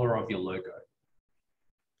color of your logo.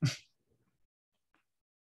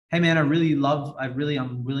 Hey man, I'm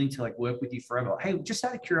willing to work with you forever. Hey, just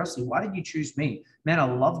out of curiosity, why did you choose me? Man, I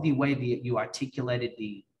love the way that you articulated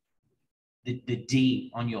the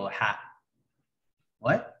D on your hat.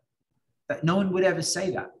 What? That no one would ever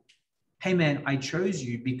say that. Hey man, I chose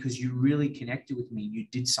you because you really connected with me. You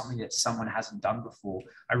did something that someone hasn't done before.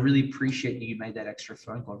 I really appreciate that you made that extra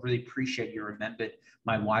phone call. I really appreciate you remembered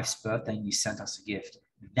my wife's birthday and you sent us a gift.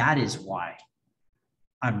 That is why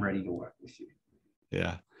I'm ready to work with you.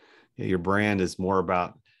 Yeah. Your brand is more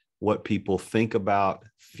about what people think about,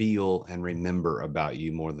 feel, and remember about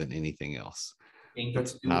you more than anything else.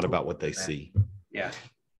 It's not about what they see. Yeah.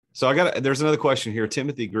 So there's another question here.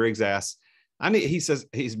 Timothy Griggs asks, he says,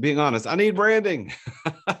 he's being honest, I need branding.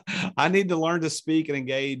 I need to learn to speak and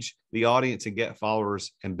engage the audience and get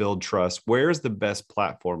followers and build trust. Where's the best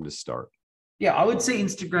platform to start? Yeah, I would say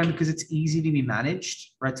Instagram because it's easy to be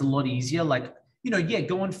managed, right? It's a lot easier. Like,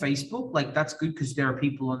 go on Facebook. Like, that's good because there are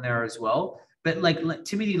people on there as well. But like,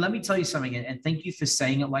 Timothy, let me tell you something. And thank you for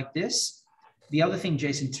saying it like this. The other thing,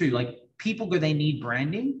 Jason, too, like people go, they need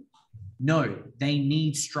branding. No, they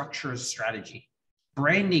need structure and strategy.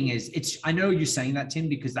 Branding I know you're saying that, Tim,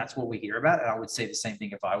 because that's what we hear about. And I would say the same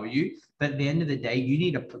thing if I were you. But at the end of the day, you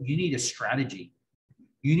need a strategy.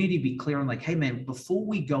 You need to be clear on like, hey man, before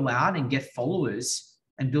we go out and get followers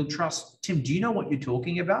and build trust, Tim, do you know what you're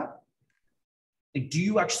talking about? Like, do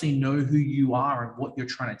you actually know who you are and what you're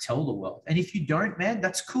trying to tell the world? And if you don't, man,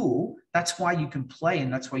 that's cool. That's why you can play.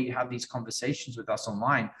 And that's why you have these conversations with us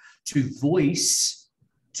online to voice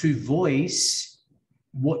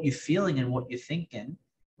what you're feeling and what you're thinking,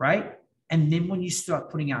 right? And then when you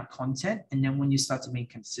start putting out content and then when you start to be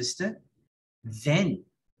consistent, then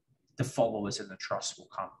the followers and the trust will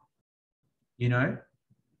come,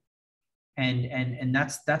 and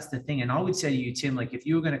that's the thing. And I would say to you, Tim, like if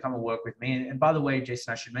you were going to come and work with me, and by the way,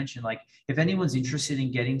 Jason, I should mention, like if anyone's interested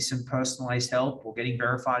in getting some personalized help or getting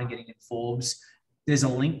verified and getting in Forbes, there's a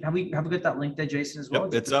link. Have we got that link there, Jason, as well?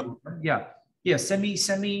 Yep, it's up. Yeah. Send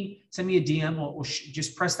me a DM or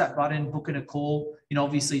just press that button, book in a call.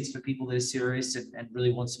 Obviously it's for people that are serious and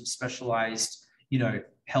really want some specialized,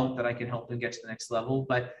 help that I can help them get to the next level.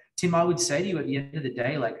 But Tim, I would say to you at the end of the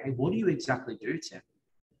day, like, hey, what do you exactly do, Tim?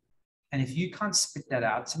 And if you can't spit that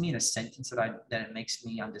out to me in a sentence that it makes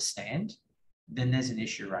me understand, then there's an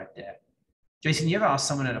issue right there. Jason, you ever ask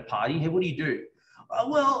someone at a party, hey, what do you do?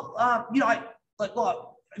 I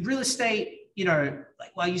real estate,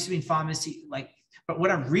 I used to be in pharmacy, but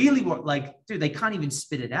what I really want, dude, they can't even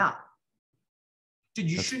spit it out. Dude,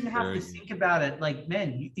 you shouldn't have to think about it. Like,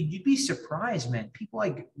 man, you'd be surprised, man. People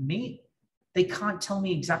like me, they can't tell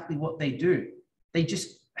me exactly what they do. They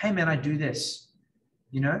just, hey, man, I do this.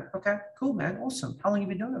 Okay, cool, man. Awesome. How long have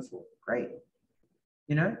you been doing it for? Great.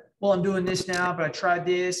 Well, I'm doing this now, but I tried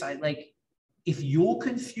this. If you're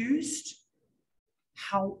confused,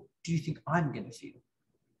 how do you think I'm going to feel?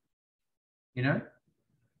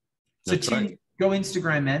 So Tim, go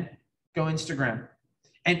Instagram, man. Go Instagram.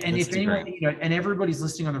 And if anyone, and everybody's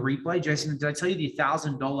listening on the replay, Jason, did I tell you the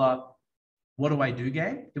 $1,000 what do I do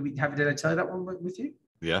game? Did I tell you that one with you?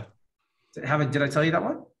 Yeah. Did I tell you that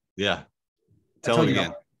one? Yeah. Tell it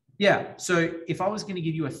again. Yeah. So if I was going to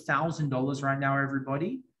give you $1,000 right now,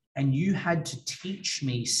 everybody, and you had to teach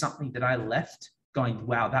me something that I left going,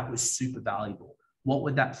 wow, that was super valuable, what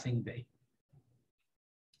would that thing be?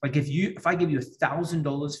 Like if I give you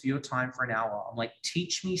 $1,000 for your time for an hour, I'm like,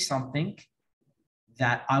 teach me something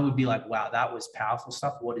that I would be like, wow, that was powerful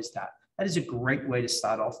stuff. What is that? That is a great way to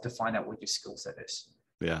start off to find out what your skill set is.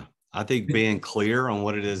 Yeah. I think being clear on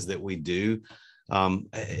what it is that we do.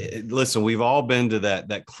 Listen, we've all been to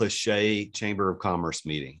that cliche Chamber of Commerce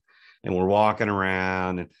meeting and we're walking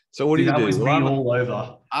around. And so what do you do?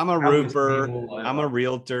 I'm a roofer. I'm a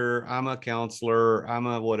realtor. I'm a counselor. I'm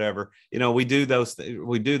a whatever, we do those.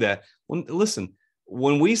 We do that. Listen,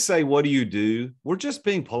 when we say, what do you do? We're just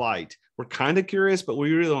being polite. We're kind of curious, but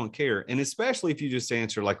we really don't care. And especially if you just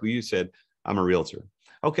answer, like you said, I'm a realtor.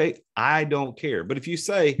 Okay, I don't care. But if you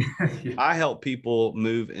say, I help people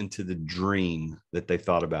move into the dream that they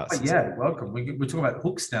thought about. Yeah, welcome. We're talking about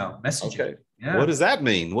hooks now, messaging. Okay. Yeah. What does that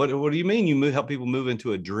mean? What do you mean you help people move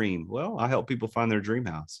into a dream? Well, I help people find their dream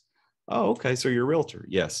house. Oh, okay. So you're a realtor.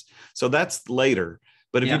 Yes. So that's later.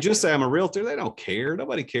 But if you just say I'm a realtor, they don't care.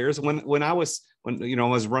 Nobody cares. When I was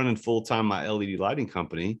running full-time my LED lighting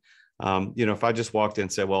company, if I just walked in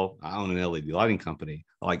and said, well, I own an LED lighting company,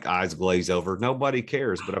 like eyes glaze over, nobody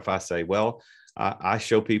cares. But if I say, well, I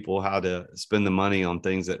show people how to spend the money on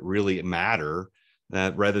things that really matter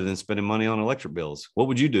rather than spending money on electric bills. What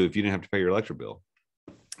would you do if you didn't have to pay your electric bill?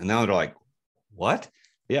 And now they're like, what?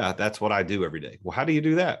 Yeah, that's what I do every day. Well, how do you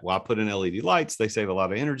do that? Well, I put in LED lights. They save a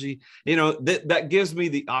lot of energy. That gives me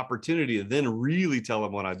the opportunity to then really tell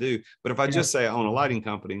them what I do. But if I just say I own a lighting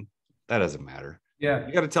company, that doesn't matter. Yeah.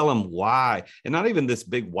 You got to tell them why, and not even this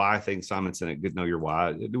big why thing. Simon said, "Good, know your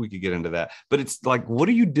why." We could get into that, but it's like, what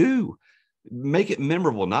do you do? Make it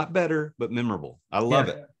memorable, not better, but memorable. I love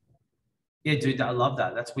it. Yeah, dude, I love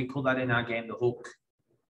that. We call that in our game the hook.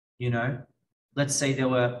 You know, let's say there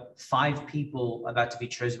were 5 people about to be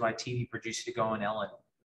chosen by a TV producer to go on Ellen,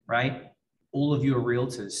 right? All of you are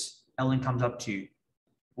realtors. Ellen comes up to you.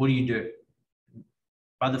 What do?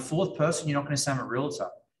 By the 4th person, you're not going to say I'm a realtor.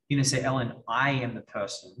 You're going to say, Ellen, I am the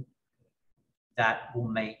person that will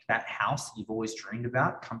make that house that you've always dreamed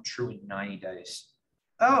about come true in 90 days.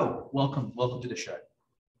 Oh, welcome to the show.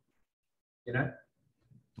 You know?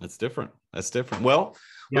 That's different. Well,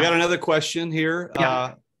 we got another question here.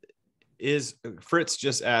 Is Fritz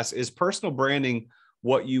just asked, is personal branding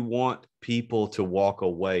what you want people to walk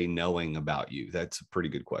away knowing about you? That's a pretty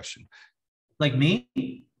good question. Like me?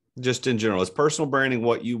 Just in general, is personal branding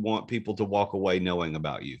what you want people to walk away knowing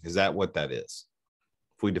about you? Is that what that is?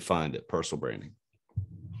 If we defined it, personal branding.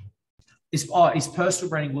 Is personal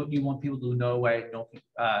branding what you want people to know away?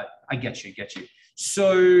 I get you.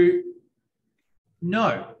 So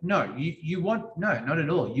no, you want, no, not at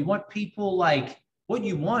all. You want people what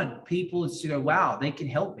you want people is to go, wow, they can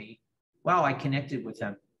help me. Wow, I connected with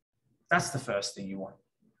them. That's the first thing you want.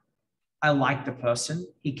 I like the person,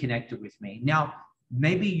 he connected with me. Now,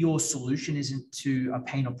 maybe your solution isn't to a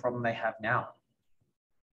pain or problem they have now,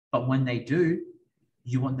 but when they do,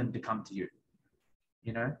 you want them to come to you,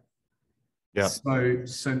 you know? Yeah.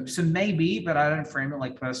 So maybe, but I don't frame it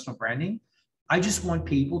like personal branding. I just want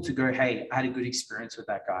people to go, hey, I had a good experience with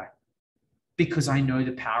that guy, because I know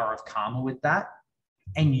the power of karma with that.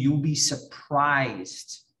 And you'll be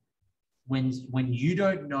surprised when you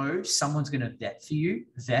don't know someone's going to vet for you.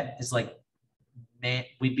 Vet is like, man,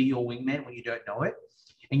 we be your wingman when you don't know it.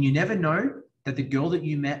 And you never know that the girl that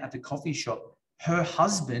you met at the coffee shop, her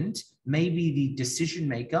husband may be the decision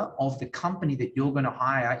maker of the company that you're going to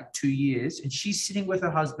hire in 2 years. And she's sitting with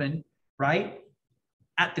her husband, right,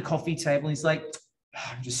 at the coffee table. And he's like,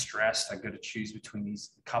 oh, I'm just stressed. I got to choose between these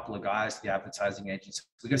couple of guys, the advertising agents.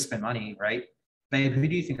 We got to spend money, right? Babe, who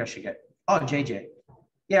do you think I should get? Oh, JJ.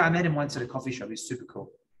 Yeah, I met him once at a coffee shop. He's super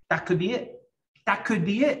cool. That could be it.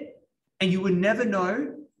 And you would never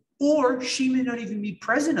know, or she may not even be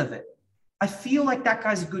present of it. I feel like that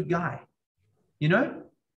guy's a good guy, you know?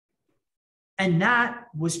 And that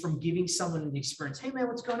was from giving someone an experience. Hey, man,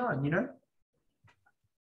 what's going on, you know?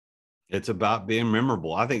 It's about being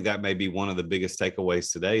memorable. I think that may be one of the biggest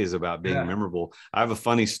takeaways today is about being memorable. I have a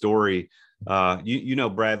funny story. You know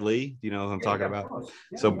Brad Lee, you know who I'm talking about?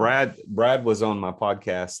 So Brad was on my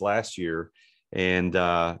podcast last year,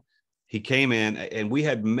 and he came in, and we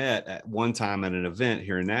had met at one time at an event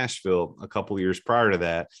here in Nashville a couple of years prior to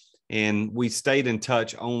that. And we stayed in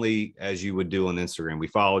touch only as you would do on Instagram. We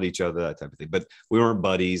followed each other, that type of thing, but we weren't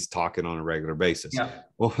buddies talking on a regular basis. Yeah.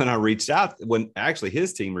 Well, when I reached out, when actually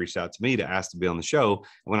his team reached out to me to ask to be on the show,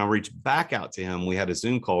 when I reached back out to him, we had a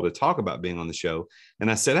Zoom call to talk about being on the show. And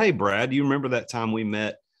I said, hey, Brad, do you remember that time we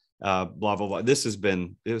met? Blah, blah, blah. This has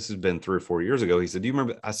been 3 or 4 years ago. He said, do you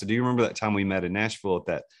remember? I said, do you remember that time we met in Nashville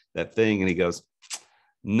at that thing? And he goes,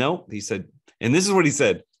 no. He said, and this is what he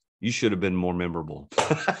said, you should have been more memorable.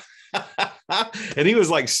 And he was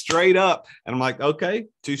like straight up, and I'm like, okay,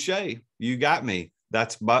 touche, you got me.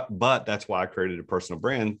 But that's why I created a personal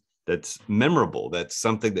brand that's memorable. That's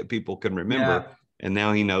something that people can remember. Yeah. And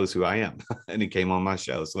now he knows who I am, and he came on my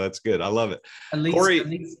show, so that's good. I love it. At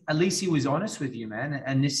least he was honest with you, man.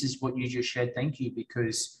 And this is what you just shared. Thank you,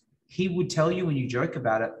 because he would tell you when you joke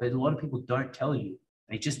about it, but a lot of people don't tell you.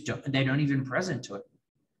 They just don't. They don't even present to it.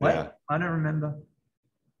 What? Yeah. I don't remember.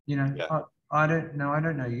 You know. Yeah. I don't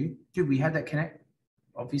know you. Dude, we had that connect.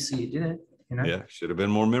 Obviously you didn't, you know? Yeah, should have been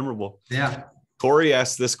more memorable. Yeah. Corey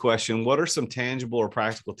asked this question. What are some tangible or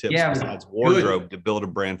practical tips besides wardrobe to build a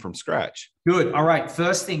brand from scratch? Good. All right.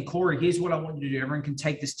 First thing, Corey, here's what I want you to do. Everyone can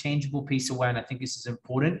take this tangible piece away, and I think this is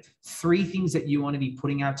important. 3 things that you want to be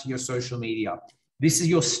putting out to your social media. This is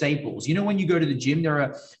your staples. You know, when you go to the gym, there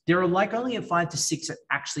are like only 5 to 6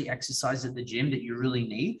 actually exercises at the gym that you really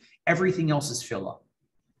need. Everything else is filler,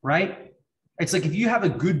 right? It's like if you have a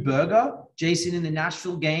good burger, Jason, in the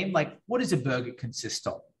Nashville game, like what does a burger consist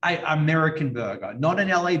of? American burger, not an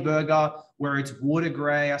LA burger where it's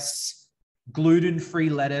watergrass, gluten-free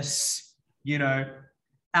lettuce, you know,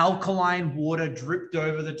 alkaline water dripped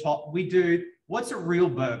over the top. What's a real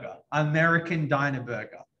burger? American diner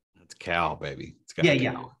burger. It's cow, baby. It's got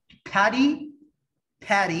cow.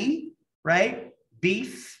 Patty, right?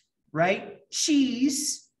 Beef, right?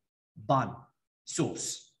 Cheese, bun,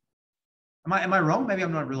 sauce. Am I wrong? Maybe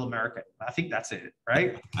I'm not real American. I think that's it,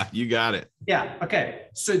 right? You got it. Yeah. Okay.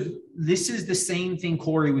 So this is the same thing,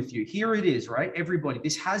 Corey, with you. Here it is, right? Everybody,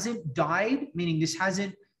 this hasn't died, meaning this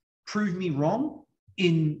hasn't proved me wrong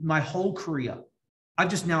in my whole career. I've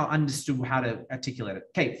just now understood how to articulate it.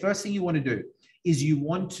 Okay. First thing you want to do is you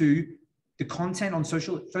want to, the content on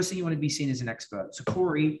social, first thing you want to be seen as an expert. So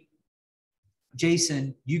Corey,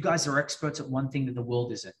 Jason, you guys are experts at one thing that the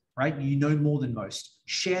world isn't, right? You know more than most.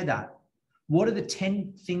 Share that. What are the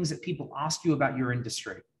 10 things that people ask you about your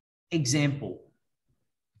industry? Example,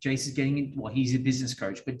 Jason's getting in, well, he's a business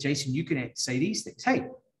coach, but Jason, you can say these things. Hey,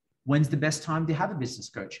 when's the best time to have a business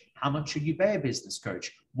coach? How much should you pay a business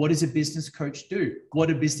coach? What does a business coach do?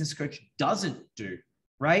 What a business coach doesn't do,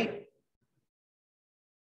 right?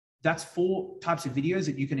 That's 4 types of videos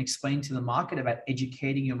that you can explain to the market about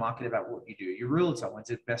educating your market about what you do. Your realtor, when's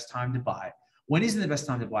the best time to buy? When isn't the best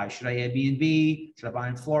time to buy? Should I Airbnb? Should I buy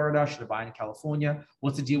in Florida? Should I buy in California?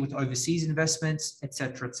 What's the deal with overseas investments, et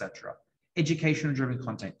cetera, et cetera. Educational driven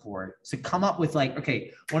content, Corey. So come up with like,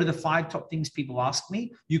 okay, what are the 5 top things people ask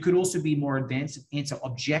me? You could also be more advanced and answer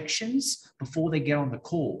objections before they get on the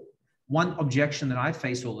call. One objection that I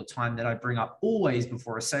face all the time that I bring up always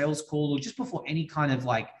before a sales call or just before any kind of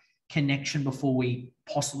like connection before we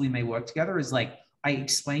possibly may work together is like, I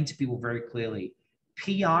explain to people very clearly,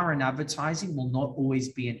 PR and advertising will not always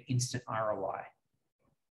be an instant ROI.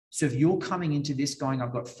 So if you're coming into this going,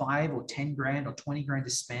 I've got 5 or 10 grand or 20 grand to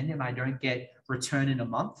spend and I don't get return in a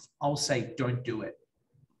month, I'll say, don't do it.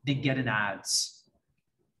 Then get an ads.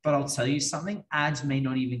 But I'll tell you something, ads may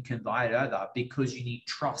not even convert either because you need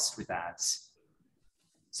trust with ads.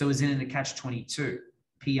 So it's in a catch-22.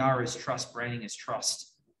 PR is trust, branding is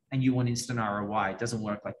trust, and you want instant ROI. It doesn't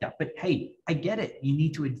work like that. But hey, I get it. You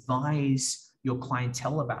need to advise your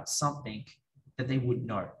clientele about something that they wouldn't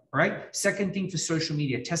know, right? Second thing for social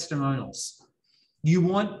media, testimonials. You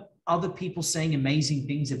want other people saying amazing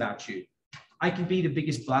things about you. I can be the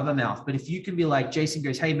biggest blabbermouth, but if you can be like, Jason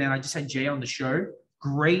goes, hey man, I just had Jay on the show.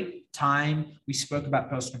 Great time. We spoke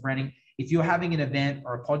about personal branding. If you're having an event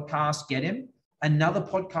or a podcast, get him. Another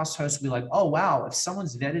podcast host will be like, oh, wow, if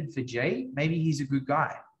someone's vetted for Jay, maybe he's a good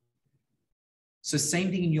guy. So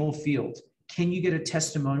same thing in your field. Can you get a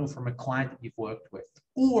testimonial from a client that you've worked with?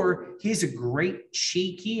 Or here's a great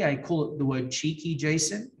cheeky, I call it the word cheeky,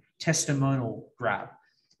 Jason, testimonial grab.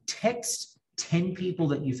 Text 10 people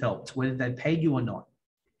that you've helped, whether they paid you or not.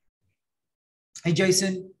 Hey,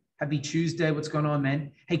 Jason, happy Tuesday. What's going on,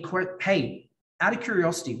 man? Hey, out of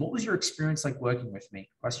curiosity, what was your experience like working with me?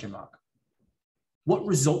 Question mark. What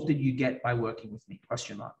result did you get by working with me?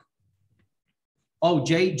 Question mark. Oh,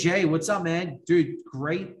 Jay, what's up, man? Dude,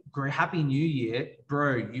 great. Happy New Year.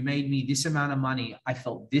 Bro, you made me this amount of money. I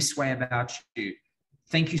felt this way about you.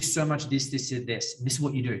 Thank you so much. This. This is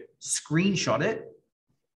what you do. Screenshot it.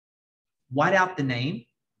 White out the name.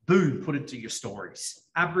 Boom, put it to your stories.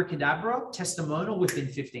 Abracadabra, testimonial within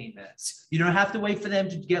 15 minutes. You don't have to wait for them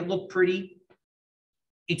to look pretty.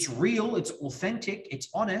 It's real. It's authentic. It's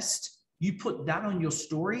honest. You put that on your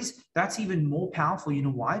stories, that's even more powerful. You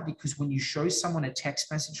know why? Because when you show someone a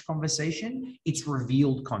text message conversation, it's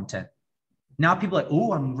revealed content. Now people are like,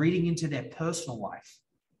 oh, I'm reading into their personal life.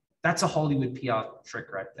 That's a Hollywood PR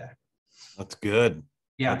trick right there. That's good.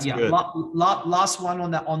 Yeah, That's yeah. good. Last one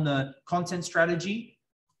on the content strategy,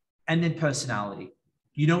 and then personality.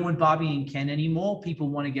 You don't want Barbie and Ken anymore. People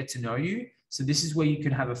want to get to know you. So this is where you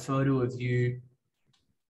can have a photo of you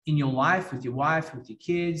in your life, with your wife, with your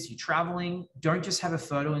kids, you're traveling. Don't just have a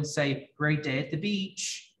photo and say, great day at the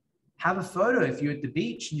beach. Have a photo if you're at the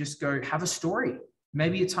beach and just go, have a story.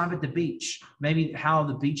 Maybe a time at the beach. Maybe how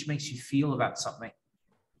the beach makes you feel about something.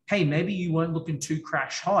 Hey, maybe you weren't looking too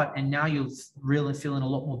crash hot and now you're really feeling a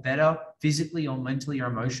lot more better physically or mentally or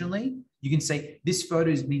emotionally. You can say, this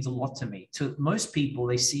photo means a lot to me. To most people,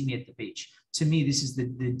 they see me at the beach. To me, this is the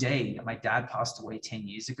day that my dad passed away 10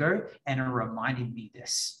 years ago, and it reminded me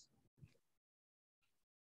this.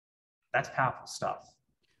 That's powerful stuff.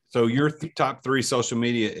 So your top 3 social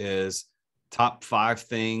media is top 5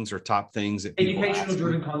 things or top things that people educational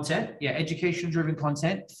driven content. Yeah, educational driven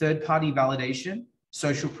content, third-party validation,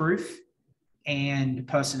 social proof, and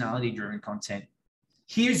personality driven content.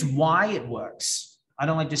 Here's why it works. I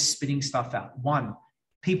don't like just spitting stuff out. 1,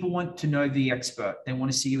 people want to know the expert. They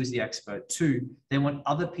want to see you as the expert. 2, they want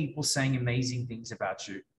other people saying amazing things about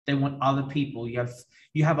you. They want other people. You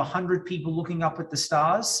have 100 people looking up at the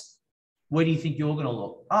stars. Where do you think you're going to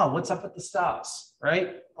look? Oh, what's up at the stars,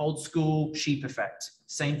 right? Old school sheep effect.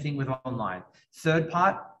 Same thing with online. Third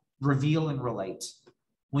part, reveal and relate.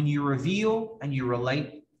 When you reveal and you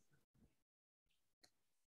relate,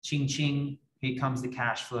 ching, ching, Here comes the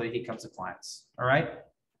cash flow. Here comes the clients. All right.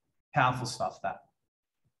 Powerful stuff, that.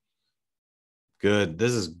 Good.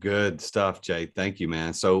 This is good stuff, Jay. Thank you,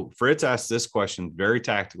 man. So Fritz asked this question, very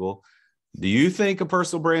tactical. Do you think a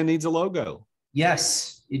personal brand needs a logo?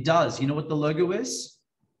 Yes, it does. You know what the logo is?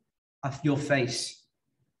 Your face.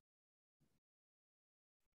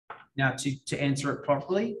 Now, to answer it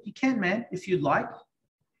properly, you can, man, if you'd like.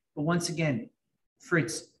 But once again,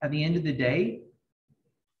 Fritz, at the end of the day,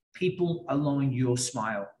 people are knowing your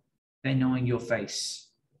smile. They're knowing your face.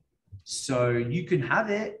 So you can have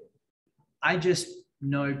it. I just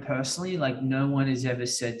know personally, like no one has ever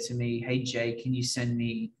said to me, hey, Jay, can you send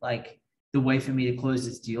me, like, the way for me to close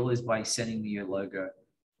this deal is by sending me your logo,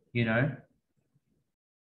 you know?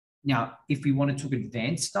 Now, if we want to talk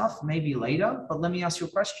advanced stuff, maybe later, but let me ask you a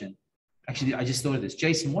question. Actually, I just thought of this.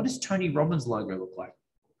 Jason, what does Tony Robbins' logo look like?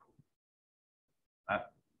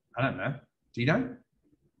 I don't know. Do you know?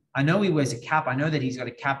 I know he wears a cap. I know that he's got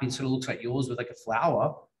a cap. It sort of looks like yours with like a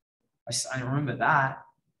flower. I remember that.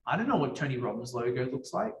 I don't know what Tony Robbins' logo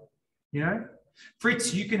looks like. You know,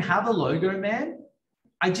 Fritz, you can have a logo, man.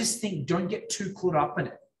 I just think don't get too caught up in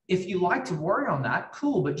it. If you like to worry on that,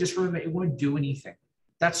 cool. But just remember, it won't do anything.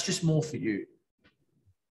 That's just more for you.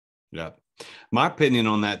 Yeah. My opinion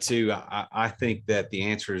on that too, I think that the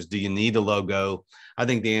answer is, do you need a logo? I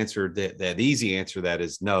think the answer, that easy answer to that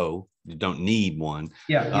is no, you don't need one.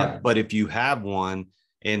 Yeah. But if you have one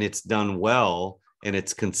and it's done well and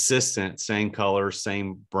it's consistent, same color,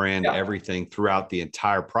 same brand, everything throughout the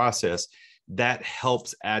entire process, that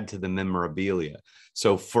helps add to the memorabilia.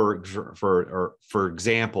 So for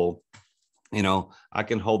example, you know, I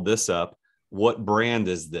can hold this up. What brand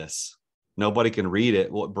is this? Nobody can read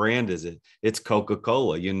it. What brand is it? It's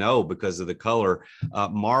Coca-Cola, you know, because of the color.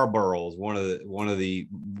 Marlboro is one of the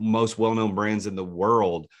most well-known brands in the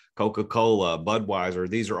world. Coca-Cola, Budweiser,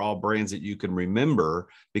 these are all brands that you can remember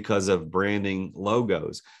because of branding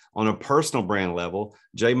logos. On a personal brand level,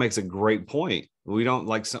 Jay makes a great point. We don't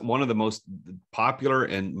like one of the most popular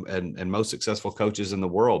and most successful coaches in the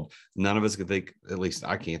world. None of us can think, at least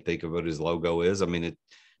I can't think of what his logo is. I mean,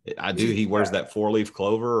 I do. He wears that 4-leaf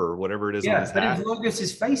clover or whatever it is on his hat. But his logo is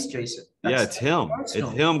his face, Jason. It's him. Personal.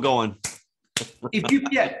 It's him going.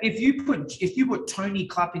 If you put Tony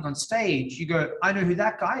clapping on stage, you go, I know who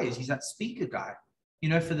that guy is. He's that speaker guy. You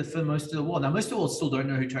know, for most of the world. Now, most of the world still don't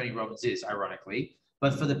know who Tony Robbins is, ironically.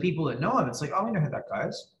 But for the people that know him, it's like, oh, we know who that guy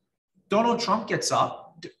is. Donald Trump gets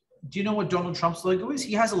up. Do you know what Donald Trump's logo is?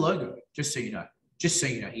 He has a logo, just so you know. Just so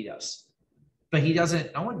you know, he does. But he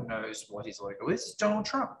doesn't, no one knows what his logo is. It's Donald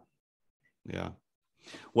Trump. Yeah.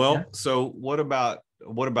 Well, so what about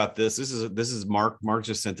this? This is Mark. Mark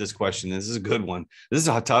just sent this question. This is a good one. This is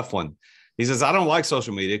a tough one. He says, I don't like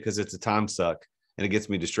social media because it's a time suck and it gets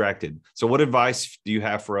me distracted. So what advice do you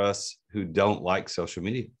have for us who don't like social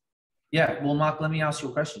media? Yeah. Well, Mark, let me ask you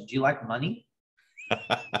a question. Do you like money?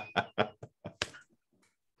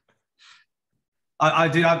 I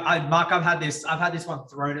do. Mark, I've had this one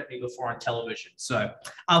thrown at me before on television. So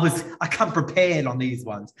I come prepared on these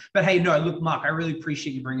ones. But hey, no, look, Mark, I really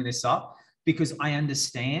appreciate you bringing this up because I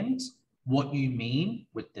understand what you mean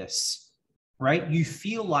with this, right? You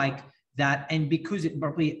feel like that, and because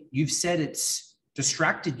you've said it's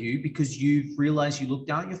distracted you because you've realized you looked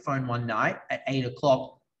down at your phone one night at 8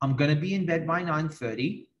 o'clock. I'm going to be in bed by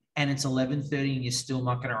 9:30 and it's 11:30 and you're still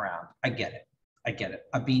mucking around. I get it.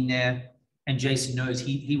 I've been there. And Jason knows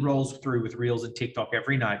he rolls through with Reels and TikTok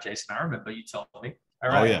every night, Jason. I remember you told me. All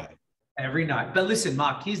right. Oh, yeah. Every night. But listen,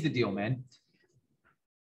 Mark, here's the deal, man.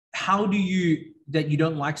 How do you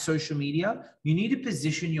don't like social media? You need to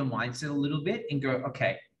position your mindset a little bit and go,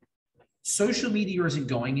 okay, social media isn't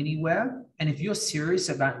going anywhere. And if you're serious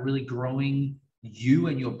about really growing you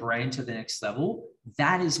and your brand to the next level,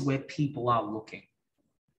 that is where people are looking.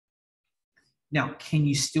 Now, can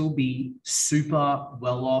you still be super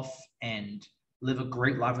well off and live a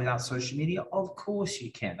great life without social media? Of course you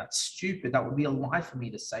can. That's stupid. That would be a lie for me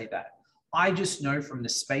to say that. I just know from the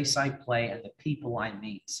space I play and the people I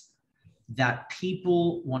meet that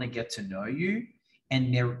people want to get to know you.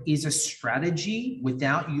 And there is a strategy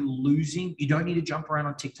without you losing. You don't need to jump around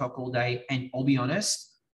on TikTok all day. And I'll be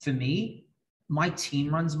honest, for me, my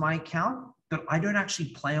team runs my account, but I don't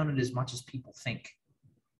actually play on it as much as people think.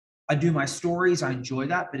 I do my stories. I enjoy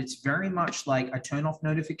that, but it's very much like I turn off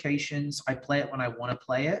notifications. I play it when I want to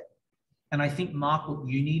play it. And I think, Mark, what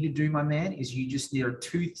you need to do, my man, is there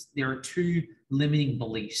are two limiting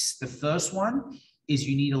beliefs. The first one is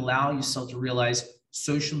you need to allow yourself to realize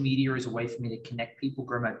social media is a way for me to connect people,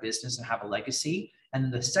 grow my business, and have a legacy. And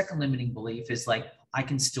then the second limiting belief is like, I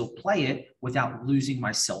can still play it without losing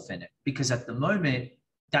myself in it. Because at the moment,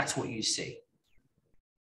 that's what you see.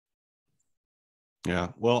 Yeah.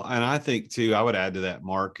 Well, and I think too, I would add to that,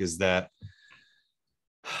 Mark, is that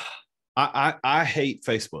I hate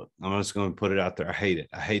Facebook. I'm just going to put it out there. I hate it.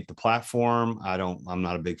 I hate the platform. I'm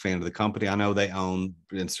not a big fan of the company. I know they own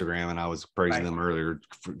Instagram, and I was praising them earlier.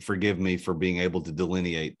 Forgive me for being able to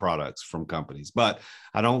delineate products from companies, but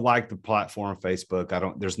I don't like the platform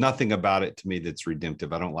Facebook. There's nothing about it to me that's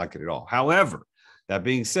redemptive. I don't like it at all. However, that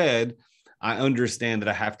being said, I understand that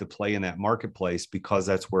I have to play in that marketplace because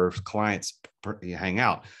that's where clients hang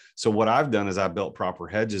out. So what I've done is I built proper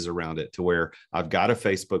hedges around it to where I've got a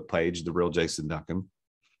Facebook page, The Real Jason Duncan,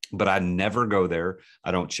 but I never go there.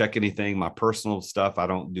 I don't check anything, my personal stuff. I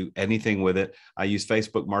don't do anything with it. I use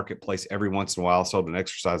Facebook Marketplace every once in a while. I sold an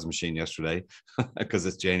exercise machine yesterday because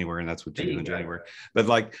it's January and that's what you do in January. But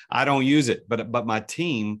like, I don't use it, but my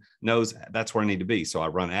team knows that's where I need to be. So I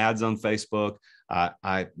run ads on Facebook.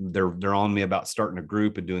 They're on me about starting a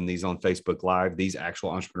group and doing these on Facebook Live, these actual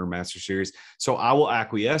Entrepreneur Master Series. So I will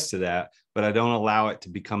acquiesce to that, but I don't allow it to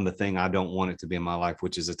become the thing I don't want it to be in my life,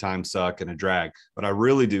 which is a time suck and a drag. But I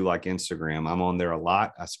really do like Instagram. I'm on there a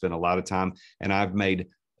lot. I spend a lot of time, and I've made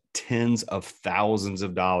tens of thousands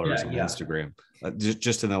of dollars on Instagram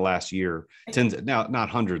just in the last year. Now, not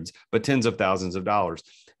hundreds, but tens of thousands of dollars.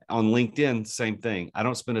 On LinkedIn, same thing. I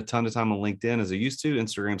don't spend a ton of time on LinkedIn as I used to.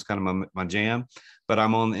 Instagram's kind of my jam, but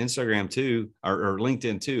I'm on Instagram too, or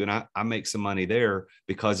LinkedIn too. And I make some money there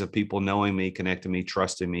because of people knowing me, connecting me,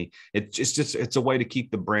 trusting me. It's a way to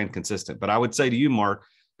keep the brand consistent. But I would say to you, Mark,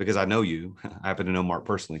 because I know you, I happen to know Mark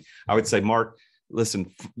personally. I would say, Mark,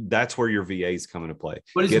 listen, that's where your VA is coming to play.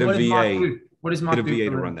 Get a VA. What does Mark do? Get a VA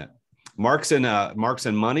to run that. Mark's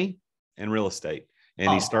in money and real estate.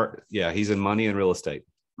 And he's in money and real estate.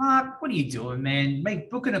 Mark, what are you doing, man?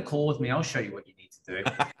 Booking a call with me. I'll show you what you need to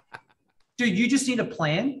do. Dude, you just need a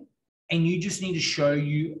plan, and you just need to show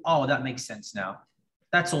you, oh, that makes sense now.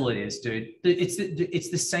 That's all it is, dude. It's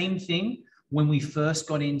the same thing when we first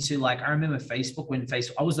got into, like, I remember Facebook,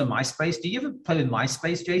 I was on MySpace. Do you ever play with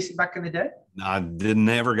MySpace, Jason, back in the day? No, I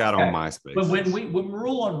never got on MySpace. But when we were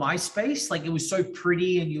all on MySpace, like, it was so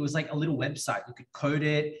pretty, and it was like a little website. You could code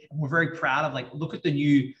it. And we're very proud of, like, look at the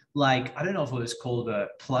new, like, I don't know if it was called a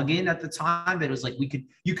plugin at the time, but it was like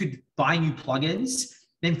you could buy new plugins.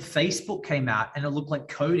 Then Facebook came out and it looked like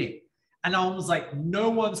coding. And I was like, no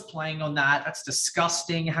one's playing on that. That's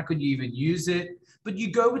disgusting. How could you even use it? But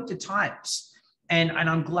you go with the times. And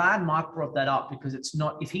I'm glad Mark brought that up, because it's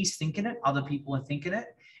not, if he's thinking it, other people are thinking it.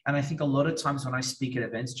 And I think a lot of times when I speak at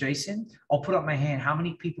events, Jason, I'll put up my hand, how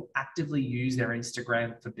many people actively use their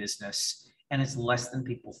Instagram for business? And it's less than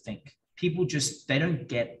people think. People they don't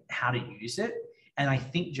get how to use it. And I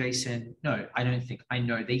think, Jason, no, I don't think, I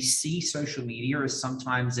know they see social media as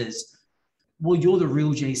sometimes as, well, you're the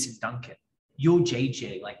real Jason Duncan. You're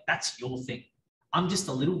JJ. Like, that's your thing. I'm just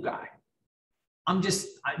a little guy.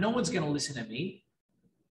 No one's going to listen to me.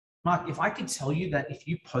 Mark, if I could tell you that if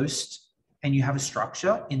you post and you have a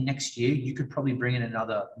structure, in next year, you could probably bring in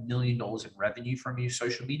another $1 million in revenue from your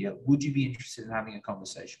social media, would you be interested in having a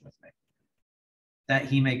conversation with me? That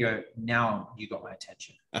he may go, now you got my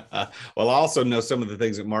attention. Well, I also know some of the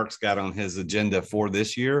things that Mark's got on his agenda for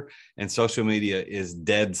this year, and social media is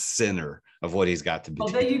dead center of what he's got to be. Oh,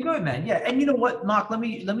 there you go, man. Yeah. And you know what, Mark, let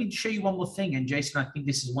me show you one more thing. And Jason, I think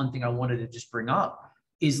this is one thing I wanted to just bring up,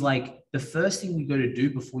 is like the first thing we got to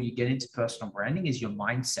do before you get into personal branding is your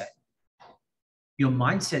mindset. Your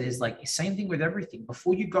mindset is like the same thing with everything.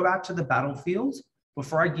 Before you go out to the battlefield,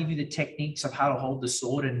 before I give you the techniques of how to hold the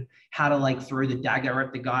sword and how to, like, throw the dagger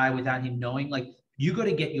at the guy without him knowing, like, you got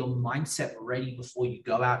to get your mindset ready before you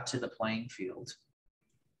go out to the playing field.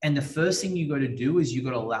 And the first thing you got to do is you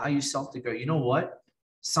got to allow yourself to go, you know what?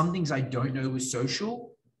 Some things I don't know with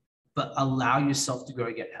social, but allow yourself to go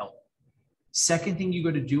get help. Second thing you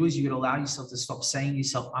got to do is you got to allow yourself to stop saying to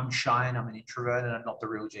yourself, I'm shy and I'm an introvert and I'm not the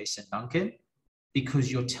real Jason Duncan, because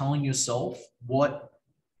you're telling yourself what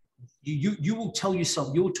you will tell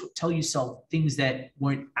yourself, you'll tell yourself things that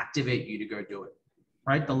won't activate you to go do it,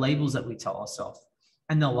 right? The labels that we tell ourselves.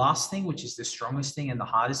 And the last thing, which is the strongest thing and the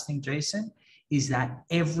hardest thing, Jason, is that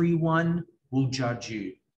everyone will judge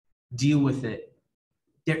you. Deal with it.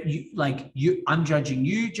 I'm judging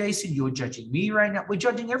you, Jason. You're judging me right now. We're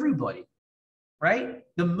judging everybody, right?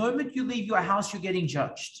 The moment you leave your house, you're getting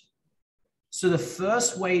judged. So the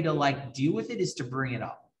first way to, like, deal with it is to bring it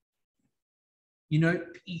up. You know,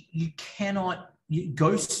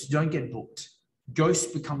 ghosts don't get booked.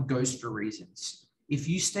 Ghosts become ghosts for reasons. If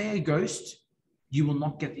you stay a ghost, you will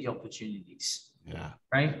not get the opportunities. Yeah.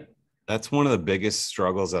 Right? That's one of the biggest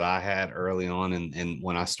struggles that I had early on. And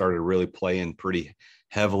when I started really playing pretty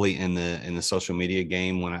heavily in the social media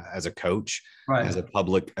game, as a coach, right, as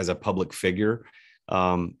a public figure,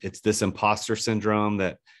 It's this imposter syndrome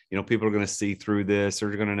that, people are going to see through this.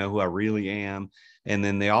 They're going to know who I really am. And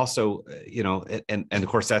then they also, and of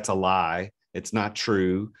course that's a lie. It's not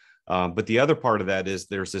true. But the other part of that is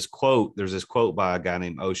there's this quote by a guy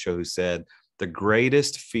named Osho who said, the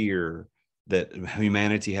greatest fear that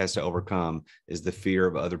humanity has to overcome is the fear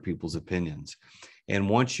of other people's opinions. And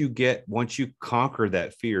once you conquer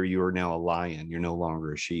that fear, you are now a lion. You're no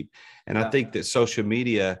longer a sheep. And I think that social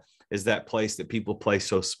media is that place that people play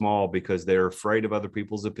so small because they're afraid of other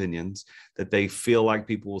people's opinions, that they feel like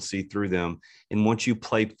people will see through them. And once you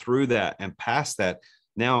play through that and past that,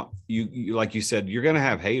 now you like you said, you're going to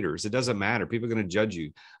have haters. It doesn't matter. People are going to judge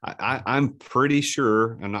you. I'm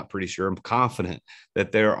confident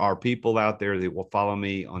that there are people out there that will follow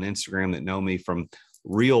me on Instagram that know me from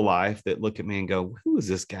real life, that look at me and go, who does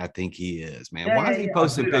this guy think he is, man? Why did he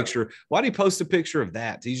post a picture? Why did he post a picture of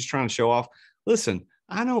that? He's just trying to show off. Listen,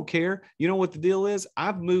 I don't care. You know what the deal is?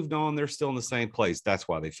 I've moved on. They're still in the same place. That's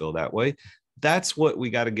why they feel that way. That's what we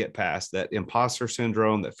got to get past, that imposter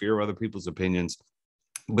syndrome, that fear of other people's opinions.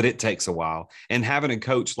 But it takes a while. And having a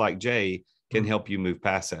coach like Jay can help you move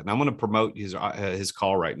past that. And I'm going to promote his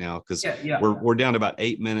call right now because we're down to about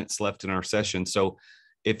 8 minutes left in our session. So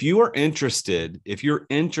if you're interested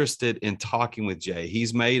in talking with Jay,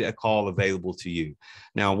 he's made a call available to you.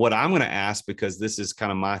 Now, what I'm going to ask, because this is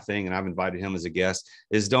kind of my thing and I've invited him as a guest,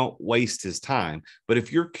 is don't waste his time. But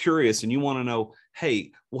if you're curious and you want to know,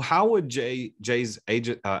 hey, well, how would Jay's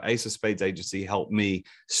Ace of Spades agency help me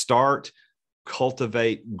start,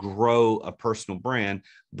 cultivate, grow a personal brand?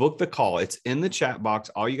 Book the call. It's in the chat box.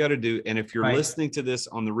 All you got to do. And if you're listening to this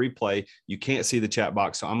on the replay, you can't see the chat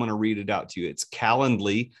box. So I'm going to read it out to you. It's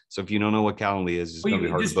Calendly. So if you don't know what Calendly is, it's going to be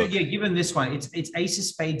hard to book. Yeah, given this one, it's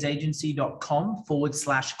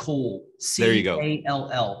aceofspadesagency.com/call. There you go.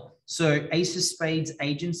 CALL. So Ace of Spades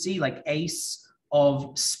Agency, like Ace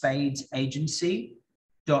of Spades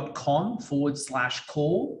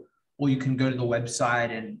Agency.com/call. Or you can go to the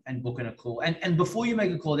website and book in a call. And before you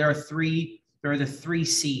make a call, there are the 3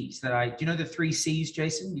 C's do you know the 3 C's,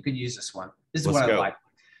 Jason? You can use this one. This is what I like.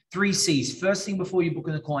 3 C's. First thing before you book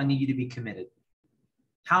in the call, I need you to be committed.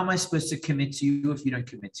 How am I supposed to commit to you if you don't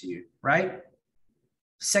commit to you, right?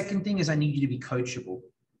 Second thing is I need you to be coachable.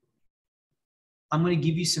 I'm going to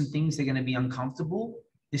give you some things that are going to be uncomfortable.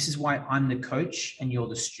 This is why I'm the coach and you're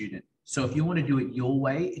the student. So if you want to do it your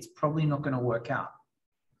way, it's probably not going to work out.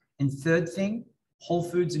 And third thing, Whole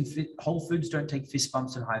Foods don't take fist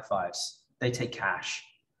bumps and high fives. They take cash.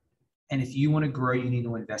 And if you want to grow, you need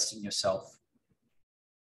to invest in yourself.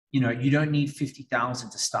 You don't need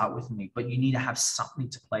 50,000 to start with me, but you need to have something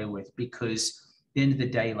to play with, because at the end of the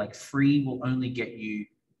day, like, free will only get you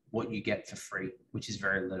what you get for free, which is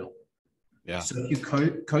very little. Yeah. So if you're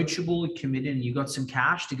coachable and committed and you got some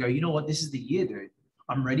cash to go, you know what, this is the year, dude.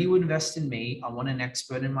 I'm ready to invest in me. I want an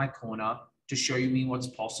expert in my corner to show me what's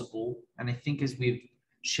possible. And I think, as we've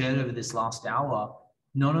shared over this last hour,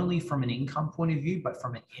 not only from an income point of view, but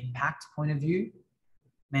from an impact point of view,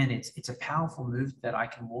 man, it's a powerful move that I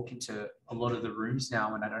can walk into a lot of the rooms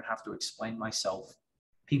now and I don't have to explain myself.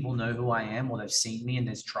 People know who I am, or they've seen me, and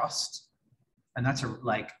there's trust. And that's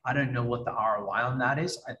I don't know what the ROI on that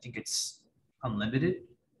is. I think it's unlimited,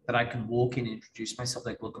 that I can walk in and introduce myself,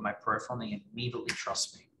 like, look at my profile, and they immediately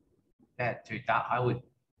trust me. Yeah, dude,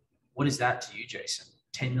 what is that to you, Jason?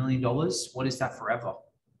 $10 million? What is that forever?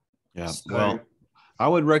 Yeah. So, well, I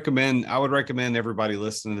would recommend everybody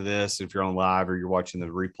listening to this, if you're on live or you're watching the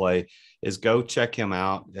replay, is go check him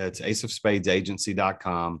out. It's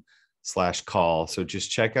aceofspadesagency.com/call. So just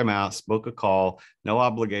check him out, book a call, no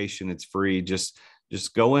obligation. It's free. Just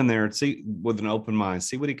go in there and see, with an open mind,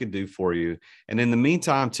 see what he could do for you. And in the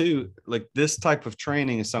meantime too, like, this type of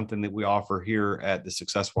training is something that we offer here at the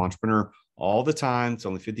Successful Entrepreneur all the time. It's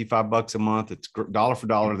only $55 a month. It's dollar for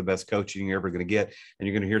dollar the best coaching you're ever going to get. And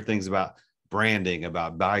you're going to hear things about branding,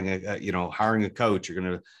 about buying hiring a coach. You're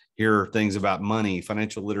going to hear things about money,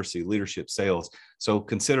 financial literacy, leadership, sales. So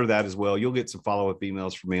consider that as well. You'll get some follow-up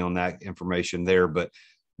emails from me on that information there, but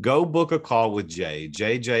go book a call with Jay.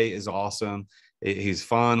 JJ is awesome. He's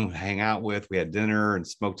fun to hang out with. We had dinner and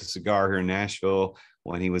smoked a cigar here in Nashville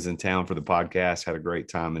when he was in town for the podcast, had a great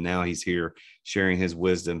time. And now he's here sharing his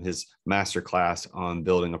wisdom, his masterclass on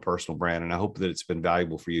building a personal brand. And I hope that it's been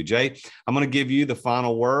valuable for you. Jay, I'm going to give you the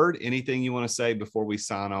final word. Anything you want to say before we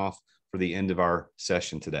sign off for the end of our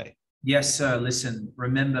session today? Yes, sir. Listen,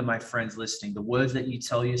 remember, my friends listening, the words that you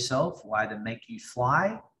tell yourself will either make you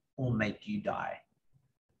fly or make you die.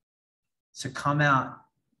 So come out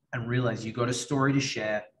and realize you got a story to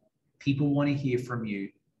share. People want to hear from you.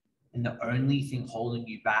 And the only thing holding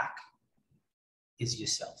you back is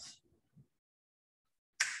yourself.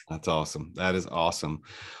 That's awesome. That is awesome.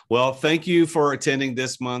 Well, thank you for attending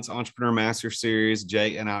this month's Entrepreneur Master Series.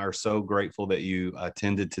 Jay and I are so grateful that you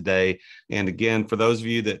attended today. And again, for those of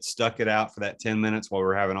you that stuck it out for that 10 minutes while we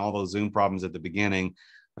were having all those Zoom problems at the beginning,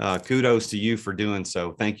 kudos to you for doing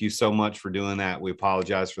so. Thank you so much for doing that. We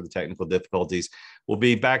apologize for the technical difficulties. We'll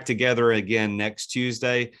be back together again next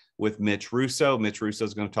Tuesday with Mitch Russo. Mitch Russo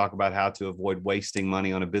is going to talk about how to avoid wasting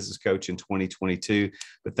money on a business coach in 2022.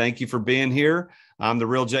 But thank you for being here. I'm the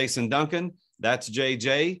real Jason Duncan. That's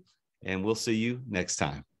JJ, and we'll see you next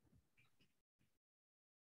time.